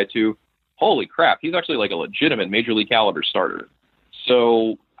utility guy, to, holy crap, he's actually a legitimate major league caliber starter.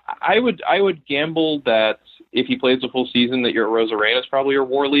 So I would gamble that if he plays the full season, that your Rosarena is probably your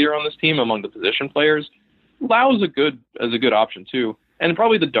WAR leader on this team among the position players. Lau is a good option too, and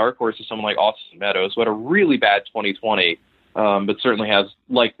probably the dark horse is someone like Austin Meadows, who had a really bad 2020, but certainly has,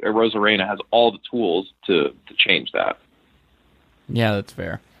 like Rosarena, has all the tools to change that. Yeah, that's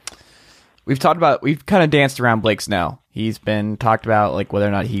fair. We've kind of danced around Blake Snell. He's been talked about, like, whether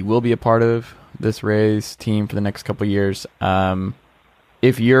or not he will be a part of this Rays team for the next couple of years.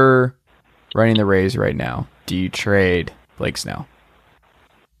 If you're running the Rays right now, do you trade Blake Snell?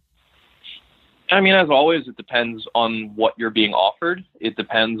 I mean, as always, it depends on what you're being offered. It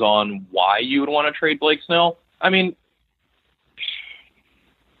depends on why you would want to trade Blake Snell. I mean,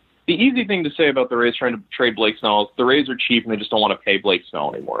 the easy thing to say about the Rays trying to trade Blake Snell is the Rays are cheap and they just don't want to pay Blake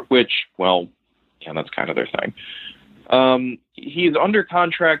Snell anymore, which, well, yeah, that's kind of their thing. He's under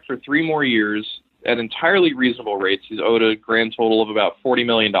contract for 3 more years at entirely reasonable rates. He's owed a grand total of about $40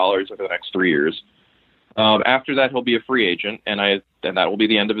 million over the next 3 years. After that, he'll be a free agent, and that will be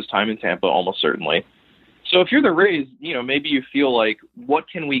the end of his time in Tampa, almost certainly. So if you're the Rays, maybe you feel like, what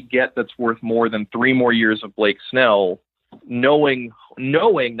can we get that's worth more than 3 more years of Blake Snell, knowing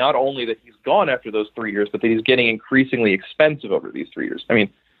not only that he's gone after those 3 years, but that he's getting increasingly expensive over these 3 years. I mean,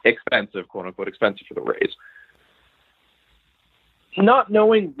 expensive, quote unquote, expensive for the Rays. Not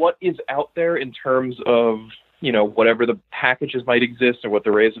knowing what is out there in terms of, whatever the packages might exist or what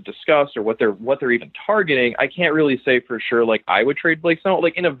the Rays have discussed or what they're even targeting, I can't really say for sure, like, I would trade Blake Snell.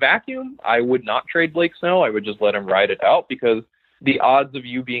 Like, in a vacuum, I would not trade Blake Snell. I would just let him ride it out, because the odds of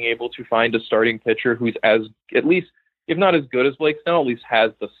you being able to find a starting pitcher who's at least, if not as good as Blake Snell, at least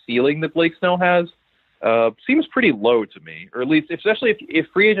has the ceiling that Blake Snell has, seems pretty low to me. Or at least, especially if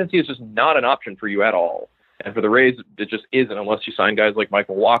free agency is just not an option for you at all. And for the Rays, it just isn't, unless you sign guys like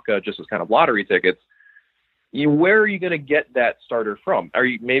Michael Wacha just as kind of lottery tickets. Where are you going to get that starter from? Are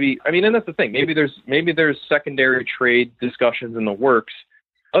you and that's the thing. Maybe there's secondary trade discussions in the works,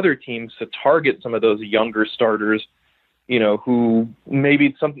 other teams to target some of those younger starters, who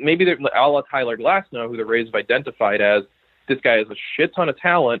maybe they're a la Tyler Glasnow, who the Rays have identified as, this guy has a shit ton of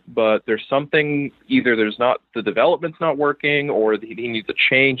talent, but there's something, either the development's not working, or he needs a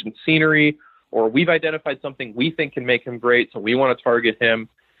change in scenery, or we've identified something we think can make him great, so we want to target him.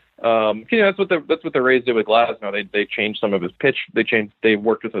 That's what the Rays did with Glasnow. They changed some of his pitch. They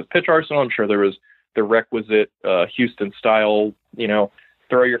worked with his pitch arsenal. I'm sure there was the requisite Houston style,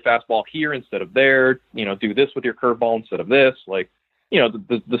 throw your fastball here instead of there, do this with your curveball instead of this, like,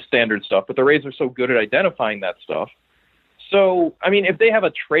 the standard stuff. But the Rays are so good at identifying that stuff. So, I mean, if they have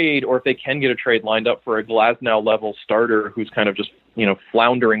a trade, or if they can get a trade lined up for a Glasnow level starter who's kind of just,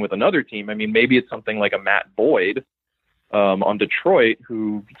 floundering with another team, I mean, maybe it's something like a Matt Boyd on Detroit,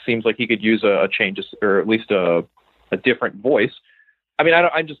 who seems like he could use a change, or at least a different voice. I mean,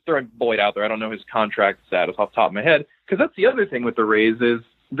 I'm just throwing Boyd out there. I don't know his contract status off the top of my head, because that's the other thing with the Rays is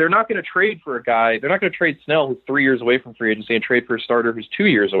they're not going to trade for a guy. They're not going to trade Snell, who's 3 years away from free agency, and trade for a starter who's 2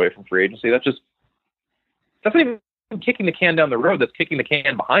 years away from free agency. That's not even kicking the can down the road. That's kicking the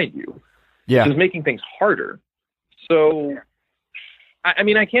can behind you. Yeah, just making things harder. So, I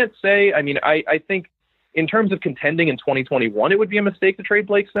mean, I can't say. I mean, I think in terms of contending in 2021, it would be a mistake to trade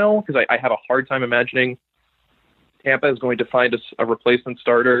Blake Snell, because I have a hard time imagining Tampa is going to find a replacement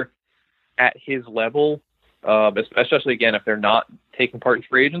starter at his level, especially, again, if they're not taking part in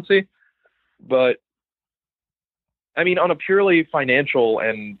free agency. But, I mean, on a purely financial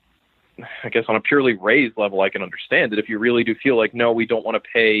and, I guess, on a purely Rays level, I can understand it. If you really do feel like, no, we don't want to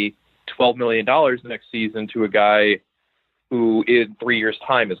pay $12 million next season to a guy who in 3 years'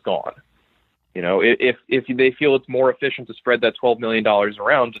 time is gone. If they feel it's more efficient to spread that $12 million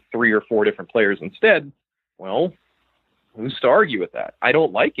around to 3 or 4 different players instead, well, who's to argue with that? I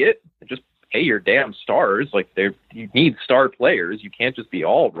don't like it. Just pay your damn stars. Like, you need star players. You can't just be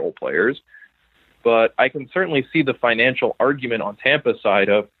all role players. But I can certainly see the financial argument on Tampa's side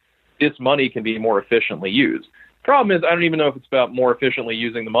of this money can be more efficiently used. Problem is, I don't even know if it's about more efficiently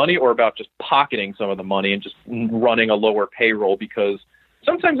using the money or about just pocketing some of the money and just running a lower payroll, because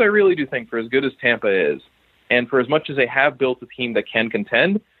sometimes I really do think, for as good as Tampa is, and for as much as they have built a team that can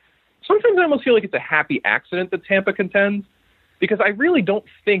contend, sometimes I almost feel like it's a happy accident that Tampa contends, because I really don't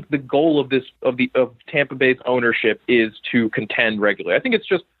think the goal of Tampa Bay's ownership is to contend regularly. I think it's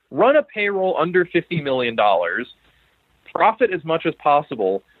just run a payroll under $50 million, profit as much as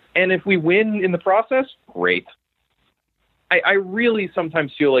possible, and if we win in the process, great. I really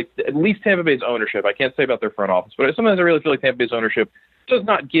sometimes feel like, at least Tampa Bay's ownership, I can't say about their front office, but sometimes I really feel like Tampa Bay's ownership does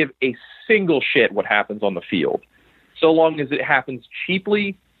not give a single shit what happens on the field, so long as it happens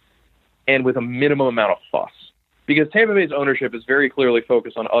cheaply and with a minimum amount of fuss. because Tampa Bay's ownership is very clearly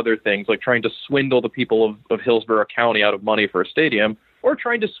focused on other things, like trying to swindle the people of Hillsborough County out of money for a stadium, or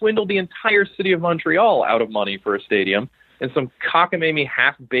trying to swindle the entire city of Montreal out of money for a stadium in some cockamamie,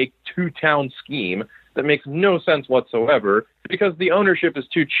 half-baked two-town scheme that makes no sense whatsoever because the ownership is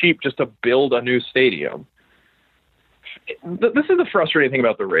too cheap just to build a new stadium. This is the frustrating thing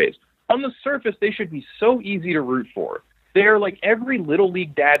about the Rays. On the surface, they should be so easy to root for. They are like every little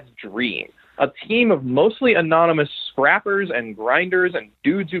league dad's dream. A team of mostly anonymous scrappers and grinders and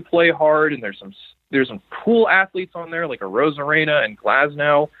dudes who play hard, and there's some cool athletes on there like a Rosarena and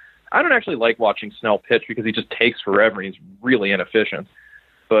Glasnow. I don't actually like watching Snell pitch because he just takes forever and he's really inefficient.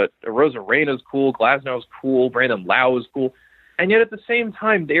 But Rosarena's cool, Glasnow's cool, Brandon Lau is cool. And yet at the same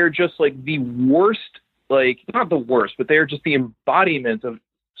time, they're just like the worst, like not the worst, but they're just the embodiment of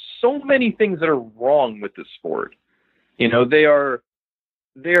so many things that are wrong with this sport. You know, they are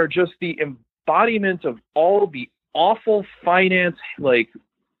just the embodiment of all the awful finance, all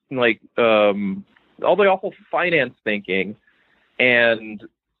the awful finance thinking and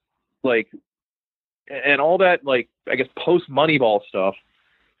all that, like, I guess, post Moneyball stuff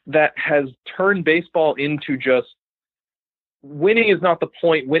that has turned baseball into just winning is not the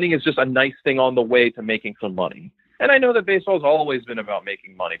point. Winning is just a nice thing on the way to making some money. And I know that baseball's always been about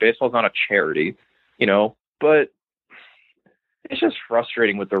making money. Baseball's not a charity, you know, but it's just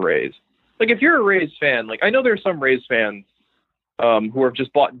frustrating with the Rays. Like, if you're a Rays fan, like, I know there are some Rays fans who have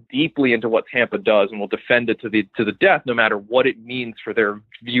just bought deeply into what Tampa does and will defend it to the death, no matter what it means for their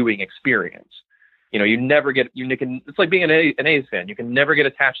viewing experience. You know, it's like being an A's fan. You can never get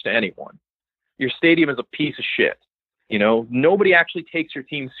attached to anyone. Your stadium is a piece of shit. You know, nobody actually takes your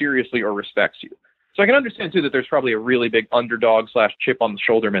team seriously or respects you. So I can understand, too, that there's probably a really big underdog / chip on the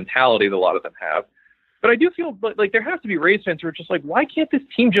shoulder mentality that a lot of them have. But I do feel like there have to be Rays fans who are just like, why can't this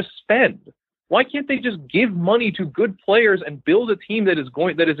team just spend? Why can't they just give money to good players and build a team that is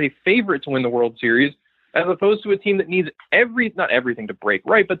a favorite to win the World Series, as opposed to a team that needs not everything to break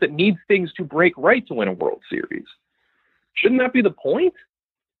right, but that needs things to break right to win a World Series? Shouldn't that be the point?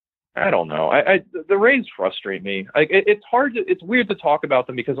 I don't know. The Rays frustrate me. It's weird to talk about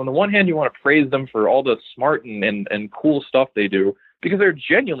them because on the one hand, you want to praise them for all the smart and cool stuff they do because they're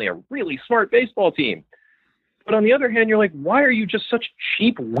genuinely a really smart baseball team. But on the other hand, you're like, why are you just such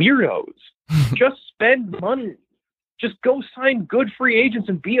cheap weirdos? Just spend money. Just go sign good free agents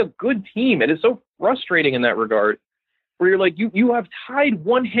and be a good team. It is so frustrating in that regard, where you're like, you have tied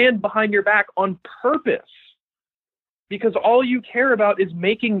one hand behind your back on purpose because all you care about is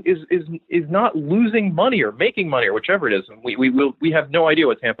not losing money or making money or whichever it is. And we have no idea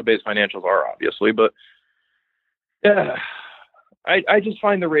what Tampa Bay's financials are, obviously, but I just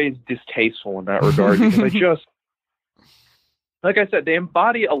find the Rays distasteful in that regard because like I said, they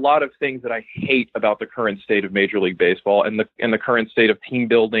embody a lot of things that I hate about the current state of Major League Baseball and the current state of team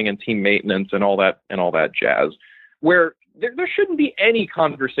building and team maintenance and all that jazz, where there shouldn't be any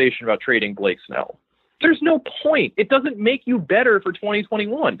conversation about trading Blake Snell. There's no point. It doesn't make you better for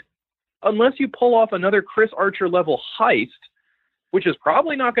 2021 unless you pull off another Chris Archer level heist, which is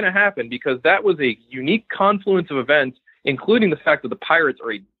probably not going to happen because that was a unique confluence of events, including the fact that the Pirates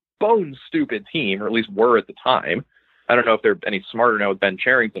are a bone stupid team, or at least were at the time. I don't know if they're any smarter now with Ben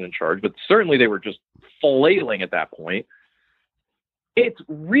Cherington in charge, but certainly they were just flailing at that point. It's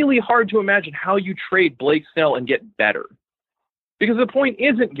really hard to imagine how you trade Blake Snell and get better. Because the point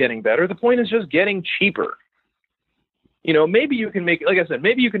isn't getting better. The point is just getting cheaper. You know, maybe you can make, like I said,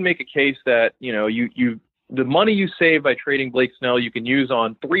 maybe you can make a case that, you know, the money you save by trading Blake Snell, you can use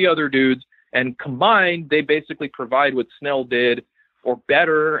on 3 other dudes, and combined, they basically provide what Snell did or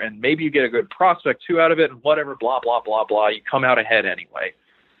better, and maybe you get a good prospect too out of it, and whatever, blah, blah, blah, blah. You come out ahead anyway.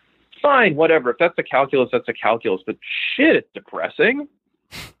 Fine, whatever. If that's the calculus, that's the calculus. But shit, it's depressing.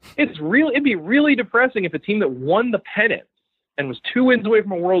 It'd be really depressing if a team that won the pennant and was 2 wins away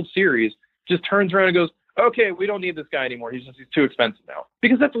from a World Series just turns around and goes, okay, we don't need this guy anymore. He's too expensive now.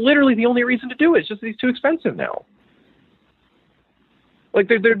 Because that's literally the only reason to do it. It's just that he's too expensive now. Like,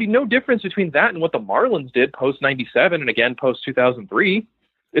 there'd be no difference between that and what the Marlins did post-97 and again post-2003.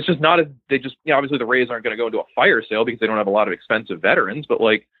 It's just not as they just, you know, obviously the Rays aren't going to go into a fire sale because they don't have a lot of expensive veterans, but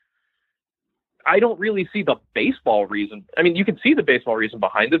like, I don't really see the baseball reason. I mean, you can see the baseball reason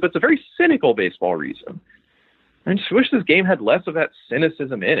behind it, but it's a very cynical baseball reason. I just wish this game had less of that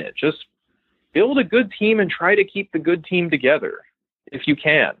cynicism in it. Just build a good team and try to keep the good team together if you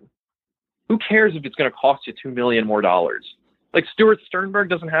can. Who cares if it's going to cost you $2 million more? Like, Stuart Sternberg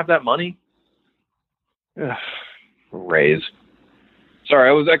doesn't have that money. Ugh, Rays. Sorry,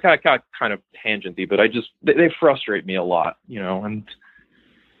 I got kind of tangenty, but they frustrate me a lot, you know. And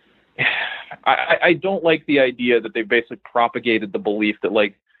I don't like the idea that they basically propagated the belief that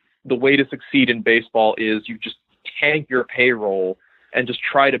like the way to succeed in baseball is you just tank your payroll and just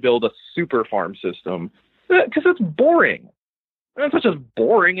try to build a super farm system, because it's boring. It's not just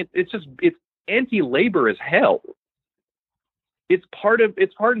boring. It's anti-labor as hell. It's part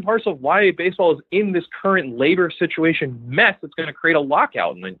and parcel of why baseball is in this current labor situation mess that's going to create a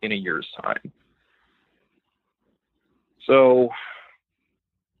lockout in a year's time. So,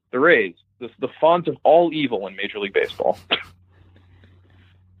 the Rays, the font of all evil in Major League Baseball.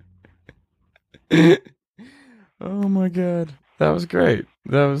 Oh my God, that was great.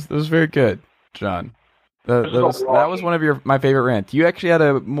 That was very good, John. That was one of my favorite rants. You actually had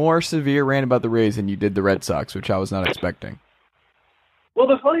a more severe rant about the Rays than you did the Red Sox, which I was not expecting. Well,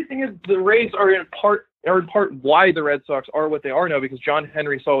 the funny thing is, the Rays are in part why the Red Sox are what they are now, because John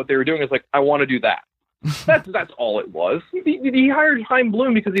Henry saw what they were doing. Is like, I want to do that. That's all it was. He hired Chaim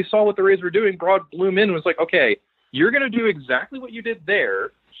Bloom because he saw what the Rays were doing, brought Bloom in, and was like, okay, you're going to do exactly what you did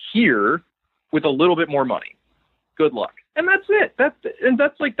there, here, with a little bit more money. Good luck. And that's it.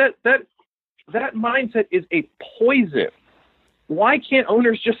 That's like that mindset is a poison. Why can't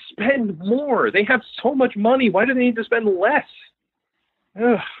owners just spend more? They have so much money. Why do they need to spend less?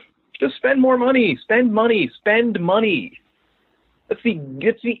 Ugh. Just spend more money. Spend money. Spend money. It's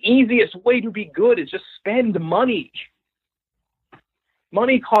the easiest way to be good, is just spend money.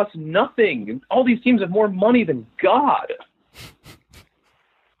 Money costs nothing. All these teams have more money than God.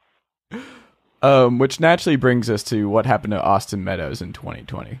 Which naturally brings us to what happened to Austin Meadows in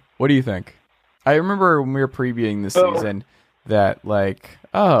 2020. What do you think? I remember when we were previewing this season that, like,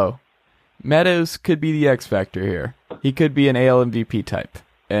 Meadows could be the X factor here. He could be an AL MVP type.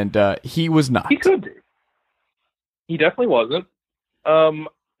 And he was not. He could be. He definitely wasn't.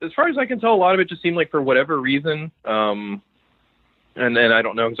 As far as I can tell, a lot of it just seemed like for whatever reason, and then I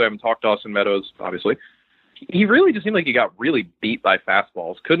don't know because I haven't talked to Austin Meadows, obviously. He really just seemed like he got really beat by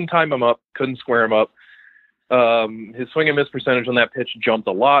fastballs. Couldn't time him up, couldn't square him up. His swing and miss percentage on that pitch jumped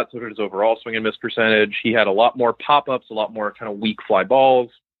a lot, so did his overall swing and miss percentage. He had a lot more pop-ups, a lot more kind of weak fly balls.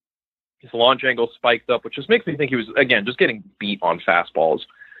 His launch angle spiked up, which just makes me think he was, again, just getting beat on fastballs.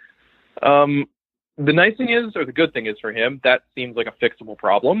 The nice thing is, or the good thing is for him, that seems like a fixable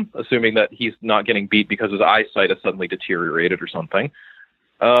problem, assuming that he's not getting beat because his eyesight has suddenly deteriorated or something.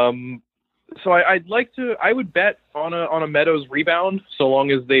 So I would bet on a Meadows rebound, so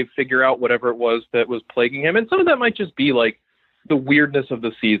long as they figure out whatever it was that was plaguing him. And some of that might just be like the weirdness of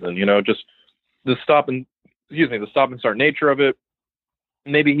the season, just the stop and start nature of it.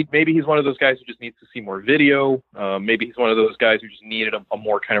 Maybe he's one of those guys who just needs to see more video. Maybe he's one of those guys who just needed a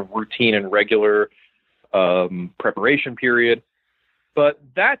more kind of routine and regular preparation period. But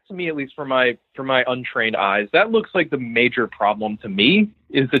that, to me, at least for my untrained eyes, that looks like the major problem to me,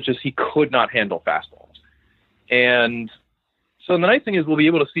 is that just he could not handle fastballs. And so the nice thing is we'll be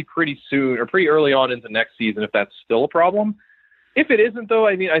able to see pretty soon or pretty early on into next season if that's still a problem. If it isn't, though,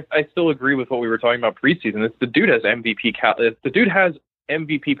 I mean, I still agree with what we were talking about preseason. The dude has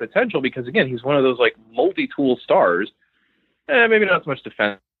MVP potential because, again, he's one of those like multi-tool stars. Maybe not so much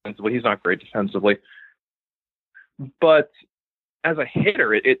defensively. He's not great defensively. But as a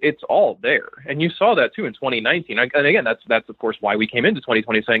hitter, it's all there. And you saw that too in 2019. And again, that's of course why we came into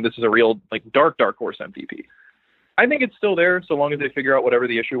 2020 saying this is a real like dark horse MVP. I think it's still there so long as they figure out whatever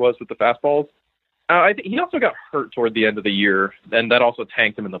the issue was with the fastballs. I think he also got hurt toward the end of the year, and that also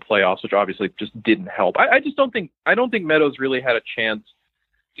tanked him in the playoffs, which obviously just didn't help. I don't think Meadows really had a chance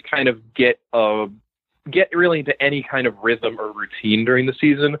to kind of get really into any kind of rhythm or routine during the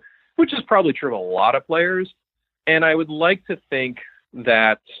season, which is probably true of a lot of players. And I would like to think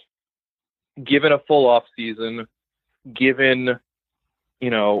that given a full off season, given,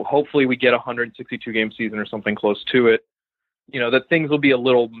 hopefully we get a 162 game season or something close to it, that things will be a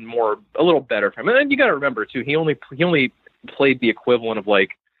little better for him. And then you got to remember too, he only played the equivalent of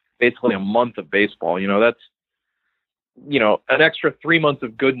like basically a month of baseball. That's, an extra 3 months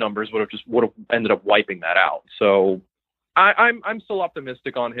of good numbers would have ended up wiping that out. So I'm still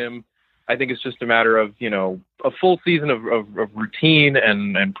optimistic on him. I think it's just a matter of, a full season of routine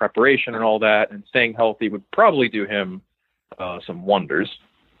and preparation and all that, and staying healthy would probably do him some wonders.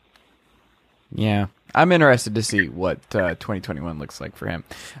 Yeah, I'm interested to see what 2021 looks like for him.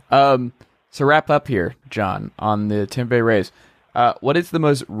 So wrap up here, John, on the Tampa Bay Rays. What is the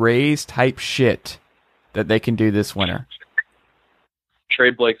most Rays type shit that they can do this winter?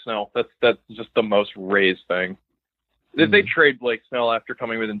 Trade Blake Snell. That's just the most Rays thing. If they trade Blake Snell after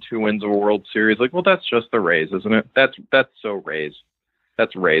coming within 2 wins of a World Series, like, well, that's just the Rays, isn't it? That's so Rays.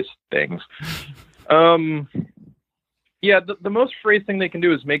 That's Rays things. Yeah, the most Rays thing they can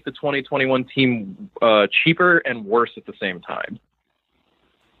do is make the 2021 team cheaper and worse at the same time.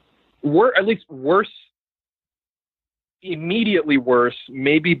 At least worse, immediately worse,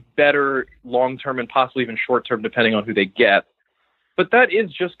 maybe better long-term and possibly even short-term depending on who they get. But that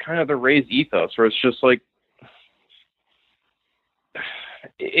is just kind of the Rays ethos, where it's just like,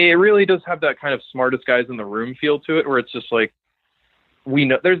 it really does have that kind of smartest guys in the room feel to it, where it's just like, we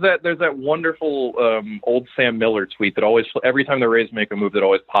know there's that wonderful old Sam Miller tweet that always, every time the Rays make a move, that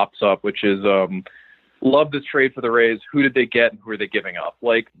always pops up, which is love this trade for the Rays. Who did they get and who are they giving up?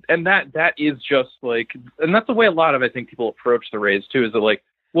 Like, and that is just like, and that's the way a lot of, I think, people approach the Rays too, is that like,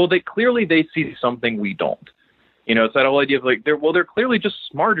 well, they see something we don't. You know, it's that whole idea of like, they're clearly just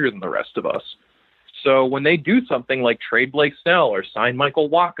smarter than the rest of us. So when they do something like trade Blake Snell or sign Michael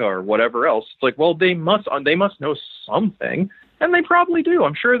Wacha or whatever else, it's like, well, they must know something. And they probably do.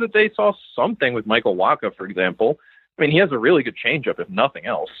 I'm sure that they saw something with Michael Wacha, for example. I mean, he has a really good changeup, if nothing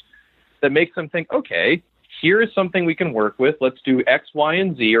else, that makes them think, okay, here is something we can work with. Let's do X, Y,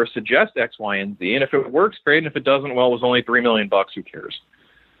 and Z, or suggest X, Y, and Z. And if it works, great. And if it doesn't, well, it was only $3 million. Who cares?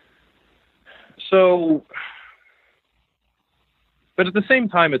 So, but at the same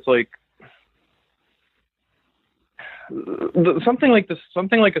time, it's like, something like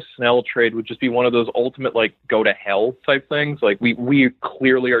a Snell trade would just be one of those ultimate like go to hell type things. Like we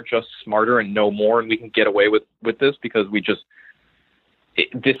clearly are just smarter and know more, and we can get away with this because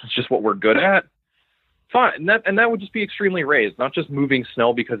this is just what we're good at. Fine, and that would just be extremely Rays, not just moving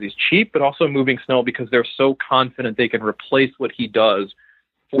Snell because he's cheap, but also moving Snell because they're so confident they can replace what he does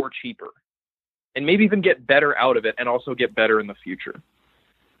for cheaper, and maybe even get better out of it, and also get better in the future.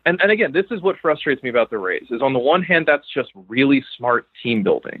 And again, this is what frustrates me about the Rays, is on the one hand, that's just really smart team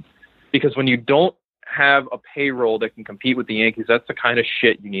building. Because when you don't have a payroll that can compete with the Yankees, that's the kind of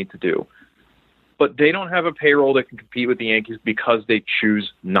shit you need to do. But they don't have a payroll that can compete with the Yankees because they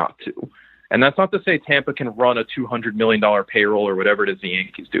choose not to. And that's not to say Tampa can run a $200 million payroll or whatever it is the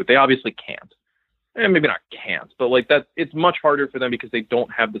Yankees do. They obviously can't. And maybe not can't, but like that, it's much harder for them because they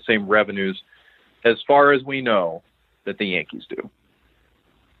don't have the same revenues, as far as we know, that the Yankees do.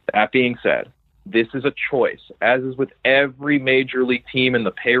 That being said, this is a choice, as is with every major league team and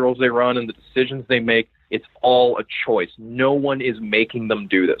the payrolls they run and the decisions they make. It's all a choice. No one is making them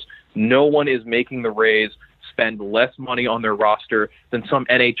do this. No one is making the Rays spend less money on their roster than some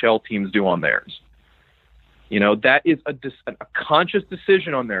NHL teams do on theirs. You know, that is a conscious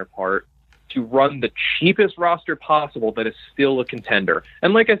decision on their part to run the cheapest roster possible that is still a contender.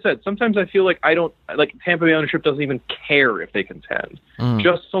 And like I said, sometimes I feel like Tampa Bay ownership doesn't even care if they contend,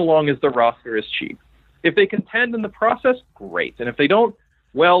 just so long as the roster is cheap. If they contend in the process, great. And if they don't,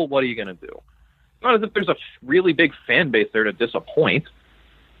 well, what are you going to do? Not as if there's a really big fan base there to disappoint.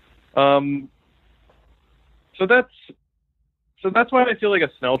 So that's why I feel like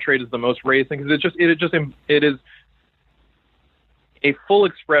a Snell trade is the most Rays thing, because it is a full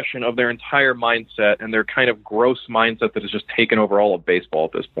expression of their entire mindset and their kind of gross mindset that has just taken over all of baseball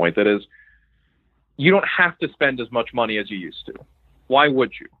at this point. That is, you don't have to spend as much money as you used to. Why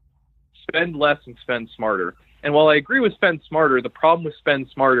would you? Spend less and spend smarter. And while I agree with spend smarter, the problem with spend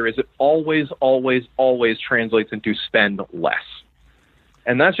smarter is it always, always, always translates into spend less.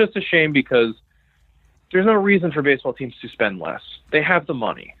 And that's just a shame, because there's no reason for baseball teams to spend less. They have the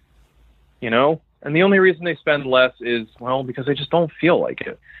money, you know? And the only reason they spend less is, well, because they just don't feel like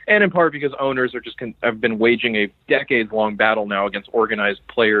it. And in part because owners are have been waging a decades-long battle now against organized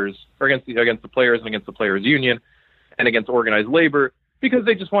players, or against the players and against the players' union, and against organized labor, because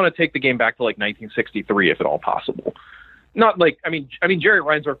they just want to take the game back to like 1963, if at all possible. Not like, I mean, Jerry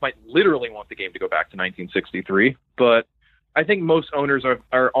Reinsdorf might literally want the game to go back to 1963, but I think most owners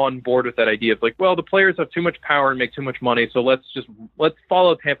are on board with that idea of like, well, the players have too much power and make too much money, so let's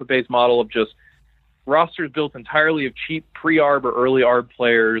follow Tampa Bay's model of just rosters built entirely of cheap pre-arb or early arb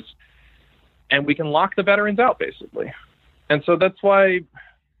players, and we can lock the veterans out, basically. And so that's why,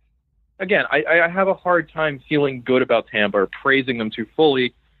 again, I have a hard time feeling good about Tampa or praising them too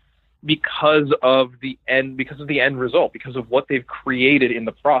fully because of the end result, because of what they've created in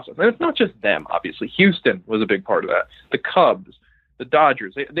the process. And it's not just them, obviously. Houston was a big part of that. The Cubs, the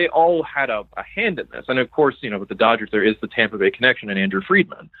Dodgers, they all had a hand in this. And of course, you know, with the Dodgers, there is the Tampa Bay connection and Andrew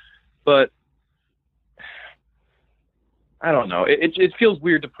Friedman. But I don't know. It feels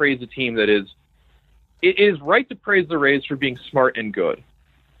weird to praise a team that is. It is right to praise the Rays for being smart and good,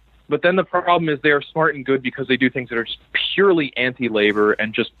 but then the problem is they are smart and good because they do things that are just purely anti-labor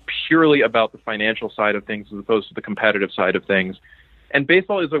and just purely about the financial side of things as opposed to the competitive side of things. And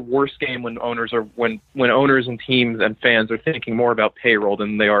baseball is a worse game when owners and teams and fans are thinking more about payroll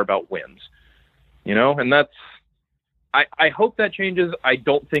than they are about wins. You know, and that's I hope that changes. I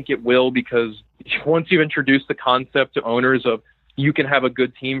don't think it will, because once you introduce the concept to owners of you can have a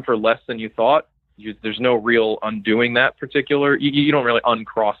good team for less than you thought, there's no real undoing that particular. You don't really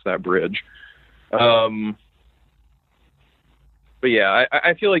uncross that bridge. But yeah,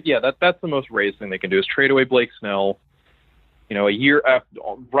 I feel like that's the most Rays thing they can do is trade away Blake Snell. A year after,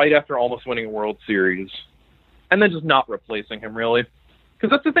 right after almost winning a World Series, and then just not replacing him really, because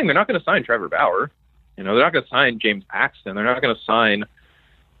that's the thing. They're not going to sign Trevor Bauer. They're not going to sign James Paxton. They're not going to sign.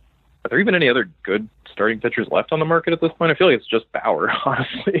 Are there even any other good starting pitchers left on the market at this point? I feel like it's just Bauer,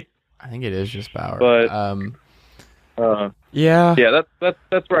 honestly. I think it is just Bauer. But yeah,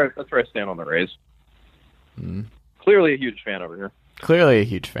 that's where I stand on the Rays. Clearly a huge fan over here. Clearly a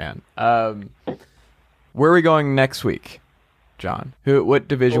huge fan. Where are we going next week, John? What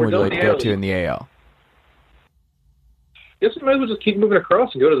division would you like to go to in the AL? Guess we might as well just keep moving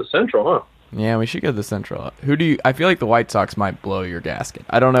across and go to the Central, huh? Yeah, we should go to the Central. I feel like the White Sox might blow your gasket.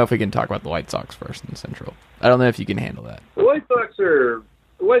 I don't know if we can talk about the White Sox first in the Central. I don't know if you can handle that. The White Sox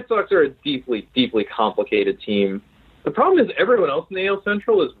are a deeply, deeply complicated team. The problem is everyone else in the AL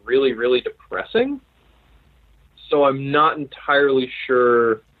Central is really, really depressing. So I'm not entirely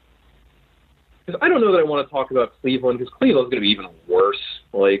sure. Because I don't know that I want to talk about Cleveland, because Cleveland's going to be even worse.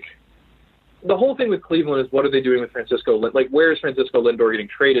 Like, the whole thing with Cleveland is what are they doing with Francisco? Like, where is Francisco Lindor getting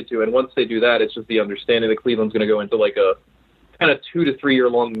traded to? And once they do that, it's just the understanding that Cleveland's going to go into like a kind of 2 to 3 year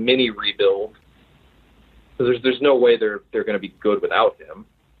long mini rebuild. Because there's no way they're going to be good without him.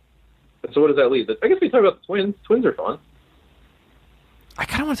 And so what does that leave? I guess we talk about the Twins. Twins are fun. I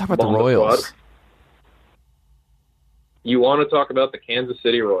kind of want to talk about the Royals. You want to talk about the Kansas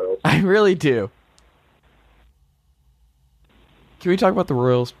City Royals? I really do. Can we talk about the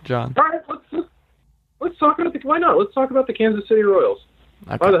Royals, John? All right, let's talk about why not? Let's talk about the Kansas City Royals.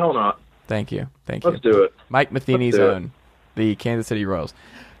 Okay. Why the hell not? Thank you. Let's do it. Mike Matheny's own, the Kansas City Royals.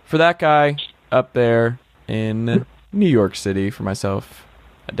 For that guy up there in New York City, for myself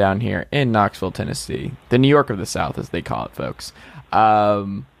down here in Knoxville, Tennessee, the New York of the South, as they call it, folks.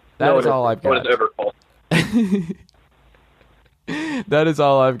 That is all I've got. What is ever called? That is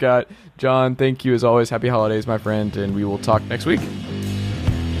all I've got. John, thank you as always. Happy holidays, my friend, and we will talk next week.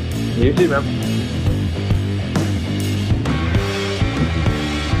 You too, man.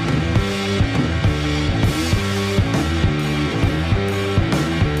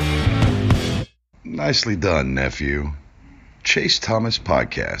 Nicely done, nephew. Chase Thomas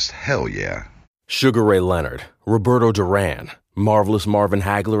Podcast. Hell yeah. Sugar Ray Leonard, Roberto Duran, Marvelous Marvin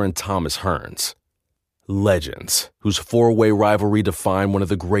Hagler, and Thomas Hearns. Legends, whose four-way rivalry defined one of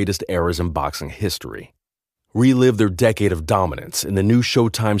the greatest eras in boxing history. Relive their decade of dominance in the new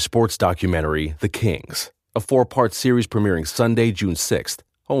Showtime sports documentary, The Kings, a 4-part series premiering Sunday, June 6th,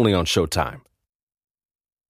 only on Showtime.